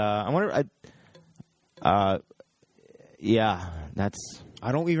 They, I wonder, Yeah, that's...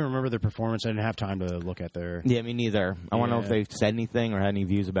 I don't even remember their performance. I didn't have time to look at their... Yeah, me neither. I want to know if they said anything or had any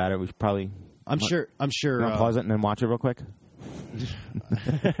views about it. We should probably... I'm sure. You want to pause it and then watch it real quick?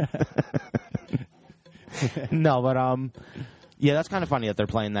 No, but yeah, that's kind of funny that they're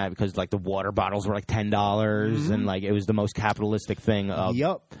playing that because like the water bottles were like $10 and like it was the most capitalistic thing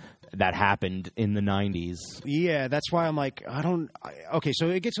that happened in the 90s. Yeah, that's why I'm like, okay, so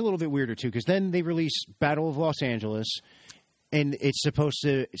it gets a little bit weirder too because then they release Battle of Los Angeles and it's supposed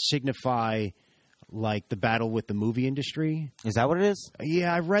to signify like the battle with the movie industry. Is that what it is?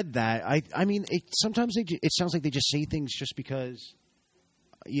 Yeah, I read that. I mean, sometimes it sounds like they just say things just because,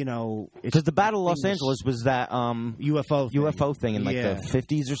 you know, because the Battle of Los Angeles was that UFO thing in like the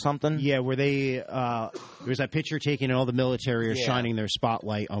 50s or something. Yeah, where they there was that picture taken and all the military are shining their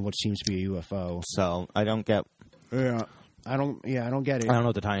spotlight on what seems to be a UFO. So I don't get. Yeah. I don't get it. I don't know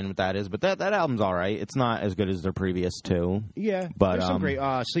what the tie-in with that is, but that album's all right. It's not as good as their previous two. Yeah, but there's some great.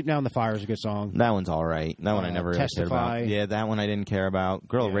 Sleep Now in the Fire is a good song. That one's all right. That one I never really cared about. Yeah, that one I didn't care about.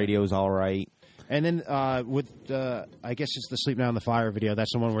 Girl Radio's all right. And then with I guess it's the Sleep Now in the Fire video.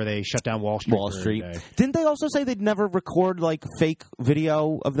 That's the one where they shut down Wall Street. Wall Street. Didn't they also say they'd never record like fake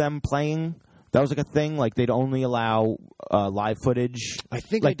video of them playing? That was like a thing. Like they'd only allow live footage. I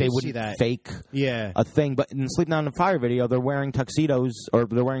think like they wouldn't see that. Fake a thing. But in the Sleep Now in the Fire video, they're wearing tuxedos or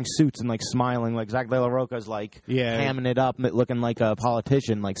they're wearing suits and like smiling. Like Zach De La Rocha's like hamming it up, looking like a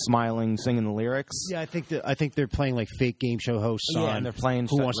politician, like smiling, singing the lyrics. Yeah, I think they're playing like fake game show hosts on. And they're playing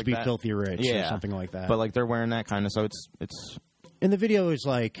Who Wants like to Be that. Filthy Rich or something like that. But like they're wearing that kind of. So it's. And the video is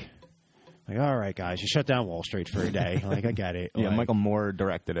like, all right, guys, you shut down Wall Street for a day. Like, I get it. Yeah, like, Michael Moore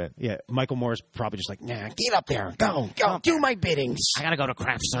directed it. Yeah, Michael Moore's probably just like, nah, get up there. Go, do my biddings. I got to go to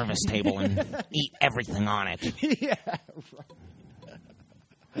craft service table and eat everything on it. Yeah.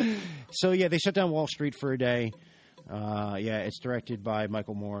 Right. So, yeah, they shut down Wall Street for a day. Yeah, it's directed by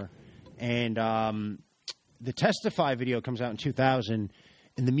Michael Moore. And the Testify video comes out in 2000,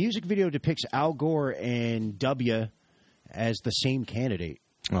 and the music video depicts Al Gore and W as the same candidate.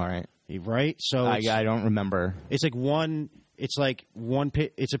 All right. Right? So I don't remember. It's like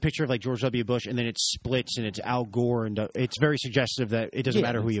it's a picture of like George W. Bush, and then it splits, and it's Al Gore, and it's very suggestive that it doesn't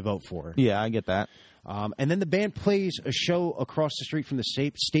matter who you vote for. Yeah, I get that. And then the band plays a show across the street from the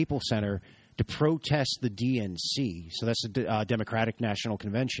Staples Center to protest the DNC. So that's the Democratic National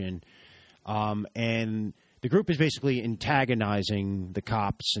Convention. And the group is basically antagonizing the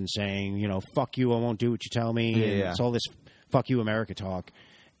cops and saying, you know, fuck you, I won't do what you tell me. Yeah, and it's all this fuck you America talk.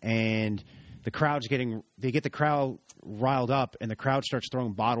 And the crowd's they get the crowd riled up, and the crowd starts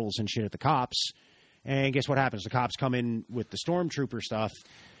throwing bottles and shit at the cops. And guess what happens? The cops come in with the stormtrooper stuff,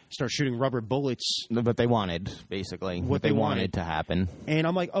 start shooting rubber bullets. But they wanted, basically, what they wanted to happen. And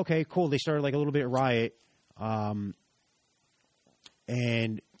I'm like, okay, cool. They started like a little bit of riot. And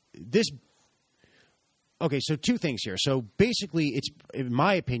this... Okay, so two things here. So basically, it's, in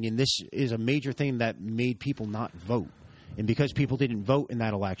my opinion, this is a major thing that made people not vote. And because people didn't vote in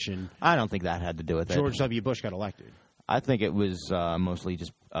that election... I don't think that had to do with it. George W. Bush got elected. I think it was mostly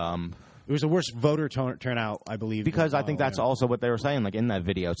just... it was the worst voter turnout, I believe. Because I think that's also what they were saying, like, in that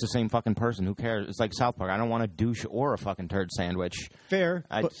video. It's the same fucking person. Who cares? It's like South Park. I don't want a douche or a fucking turd sandwich. Fair.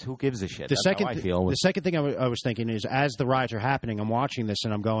 Who gives a shit? That's how I feel. The second thing I was thinking is, as the riots are happening, I'm watching this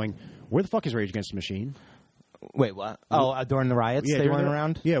and I'm going, where the fuck is Rage Against the Machine? Wait, what? Oh, during the riots, they weren't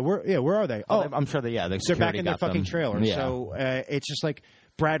around? Yeah, where are they? Oh, I'm sure they're back in their fucking trailer. Yeah. So it's just like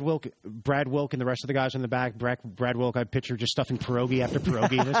Brad Wilk, and the rest of the guys in the back. Brad Wilk, I picture just stuffing pierogi after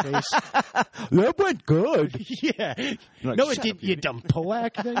pierogi in his face. That went good. Yeah. Like, no, it didn't, you dumb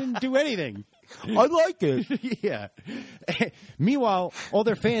Polak. They didn't do anything. I like it. Yeah. Meanwhile, all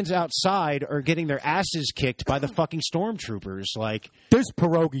their fans outside are getting their asses kicked by the fucking stormtroopers. Like, this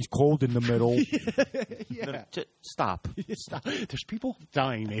pierogi's cold in the middle. Yeah. Stop. Stop. There's people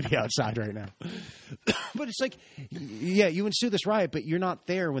dying maybe outside right now. But it's like, yeah, you ensue this riot, but you're not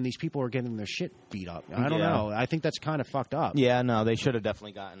there when these people are getting their shit beat up. I don't know. I think that's kind of fucked up. Yeah, no, they should have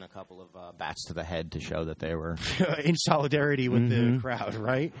definitely gotten a couple of bats to the head to show that they were in solidarity with the crowd,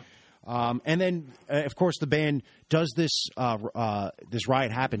 right? And then, of course, the band does this. This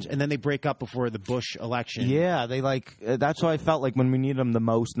riot happens, and then they break up before the Bush election. Yeah, they like. That's why I felt like when we needed them the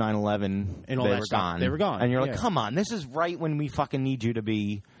most, 9/11, and all they that were stuff. gone. They were gone, and you're like, come on, this is right when we fucking need you to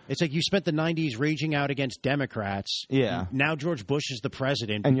be. It's like you spent the 90s raging out against Democrats. Yeah. Now George Bush is the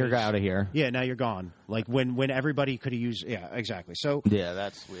president, and you're out of here. Yeah, now you're gone. Like when everybody could have used. Yeah, exactly. So yeah,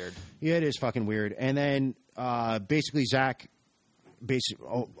 that's weird. Yeah, it is fucking weird. And then basically Zach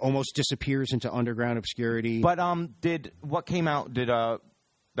almost disappears into underground obscurity. But did what came out? Did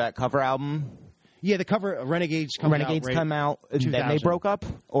that cover album? Yeah, the cover Renegades come out and then they broke up,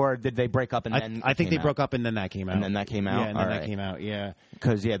 or did they break up and then? I think they broke up and then that came out. And then that came out. Yeah, and then that came out. Yeah,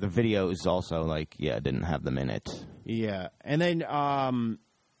 because the videos also didn't have them in it. Yeah, and then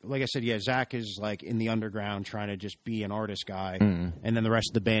like I said, Zach is like in the underground trying to just be an artist guy, and then the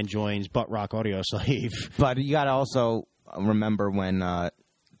rest of the band joins Butt Rock Audio Slave. But you got to also remember when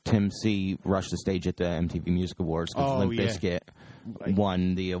Tim C rushed the stage at the MTV Music Awards because Limp Bizkit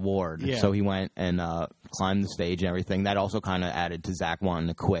won the award. Yeah. So he went and climbed the stage and everything. That also kind of added to Zach wanting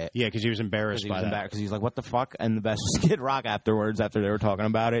to quit. Yeah, because he was embarrassed by that. Because he's like, what the fuck? And the best was Kid Rock afterwards, after they were talking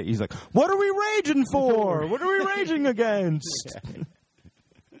about it. He's like, what are we raging for? What are we raging against?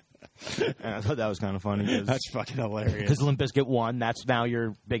 And I thought that was kind of funny. That's fucking hilarious. Because Limp Bizkit won. That's now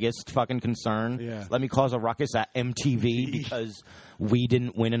your biggest fucking concern. Yeah. Let me cause a ruckus at MTV because we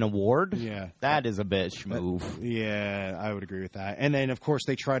didn't win an award. Yeah. That is a bitch move. Yeah, I would agree with that. And then, of course,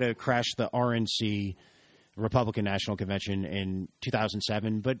 they try to crash the RNC, Republican National Convention, in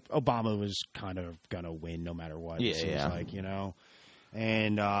 2007. But Obama was kind of going to win no matter what. Yeah, it seems like, you know.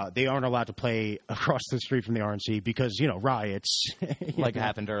 And they aren't allowed to play across the street from the RNC because, riots. Like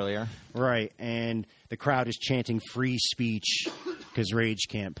happened earlier. Right. And the crowd is chanting free speech because Rage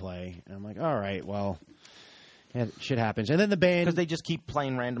can't play. And I'm like, all right, well, shit happens. And then the band... Because they just keep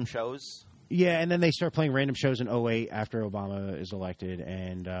playing random shows? Yeah, and then they start playing random shows in 2008 after Obama is elected.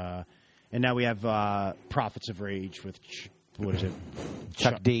 And now we have Prophets of Rage with... What is it?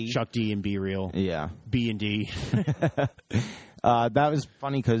 Chuck D. Chuck D and Be Real. Yeah. B and D. That was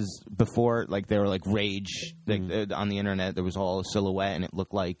funny because before, they were Rage on the internet. There was all a silhouette, and it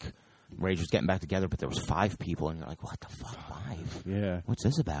looked like Rage was getting back together. But there was 5 people, and you're like, "What the fuck, 5? Yeah, what's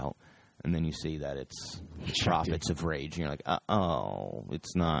this about?" And then you see that it's Prophets of Rage, and you're like, "Oh,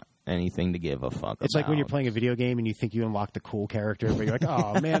 it's not anything to give a fuck." It's like when you're playing a video game and you think you unlock the cool character, but you're like,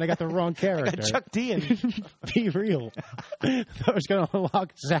 "Oh man, I got the wrong character." I got Chuck D and Be Real. I was going to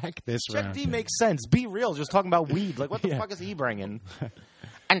unlock Zach this round. Chuck D makes sense. Be Real, just talking about weed. Like, what the fuck is he bringing?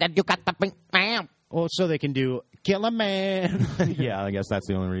 And then you got the big man. Well, so they can do Kill a Man. Yeah, I guess that's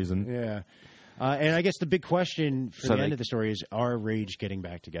the only reason. Yeah. And I guess the big question for the end of the story is, are Rage getting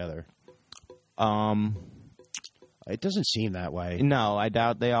back together? It doesn't seem that way. No, I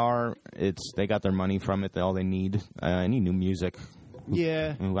doubt they are. They got their money from it. All they need. Any new music.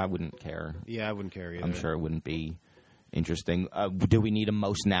 Yeah. I wouldn't care. Yeah, I wouldn't care either. I'm sure it wouldn't be interesting. Do we need them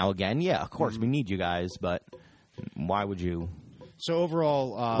most now again? Yeah, of course we need you guys, but why would you? So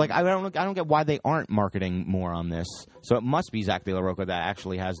overall, I don't get why they aren't marketing more on this. So it must be Zach De La Rocca that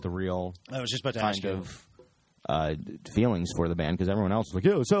actually has the real. I was just about to ask you. Feelings for the band because everyone else is like,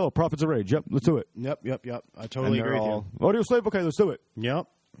 "Yeah, so Prophets of Rage, yep, let's do it." Yep. I totally agree with you. Audio Slave, okay, let's do it. Yep,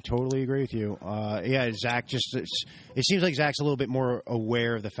 totally agree with you. Zach it seems like Zach's a little bit more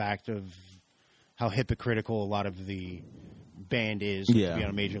aware of the fact of how hypocritical a lot of the band is to be on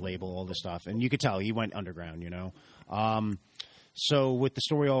a major label, all this stuff, and you could tell he went underground, So with the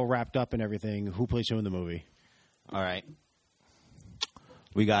story all wrapped up and everything, who plays who in the movie? All right.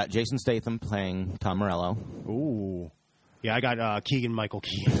 We got Jason Statham playing Tom Morello. Ooh. Yeah, I got Keegan-Michael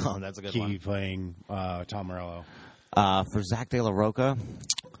Key. Oh, that's a good one. Playing Tom Morello. For Zach De La Rocca,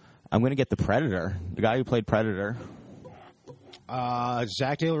 I'm going to get the Predator, the guy who played Predator.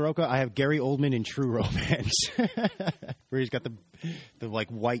 Zach De La Rocca, I have Gary Oldman in True Romance. Where he's got the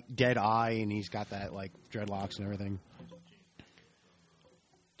white dead eye and he's got that dreadlocks and everything.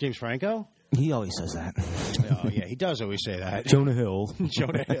 James Franco? He always says that. Oh, yeah, he does always say that. Jonah Hill.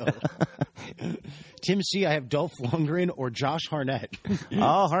 Jonah Hill. Tim C., I have Dolph Lundgren or Josh Hartnett.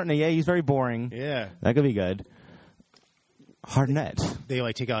 Oh, Hartnett, yeah, he's very boring. Yeah. That could be good. Hartnett. They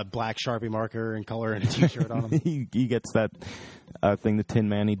take a black Sharpie marker and color and a T-shirt on him. he gets that thing, the Tin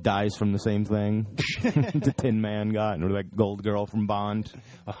Man, he dies from the same thing the Tin Man got, or that gold girl from Bond.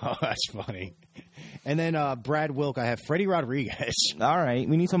 Oh, that's funny. And then Brad Wilk, I have Freddie Rodriguez. All right.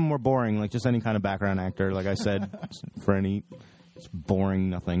 We need something more boring, just any kind of background actor, like I said, for any boring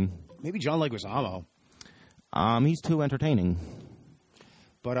nothing. Maybe John Leguizamo. He's too entertaining.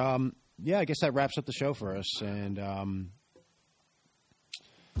 But, I guess that wraps up the show for us. And,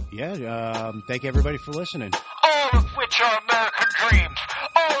 thank everybody for listening. All of which are American dreams.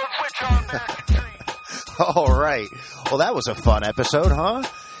 All of which are American dreams. All right. Well, that was a fun episode, huh?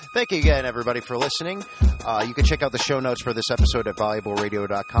 Thank you again, everybody, for listening. You can check out the show notes for this episode at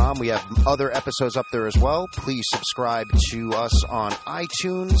ValuableRadio.com. We have other episodes up there as well. Please subscribe to us on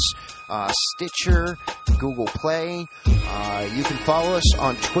iTunes, Stitcher, Google Play. You can follow us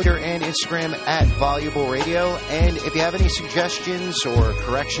on Twitter and Instagram at Voluble Radio. And if you have any suggestions or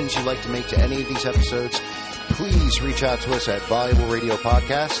corrections you'd like to make to any of these episodes, please reach out to us at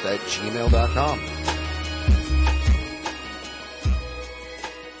volubleradiopodcast@gmail.com.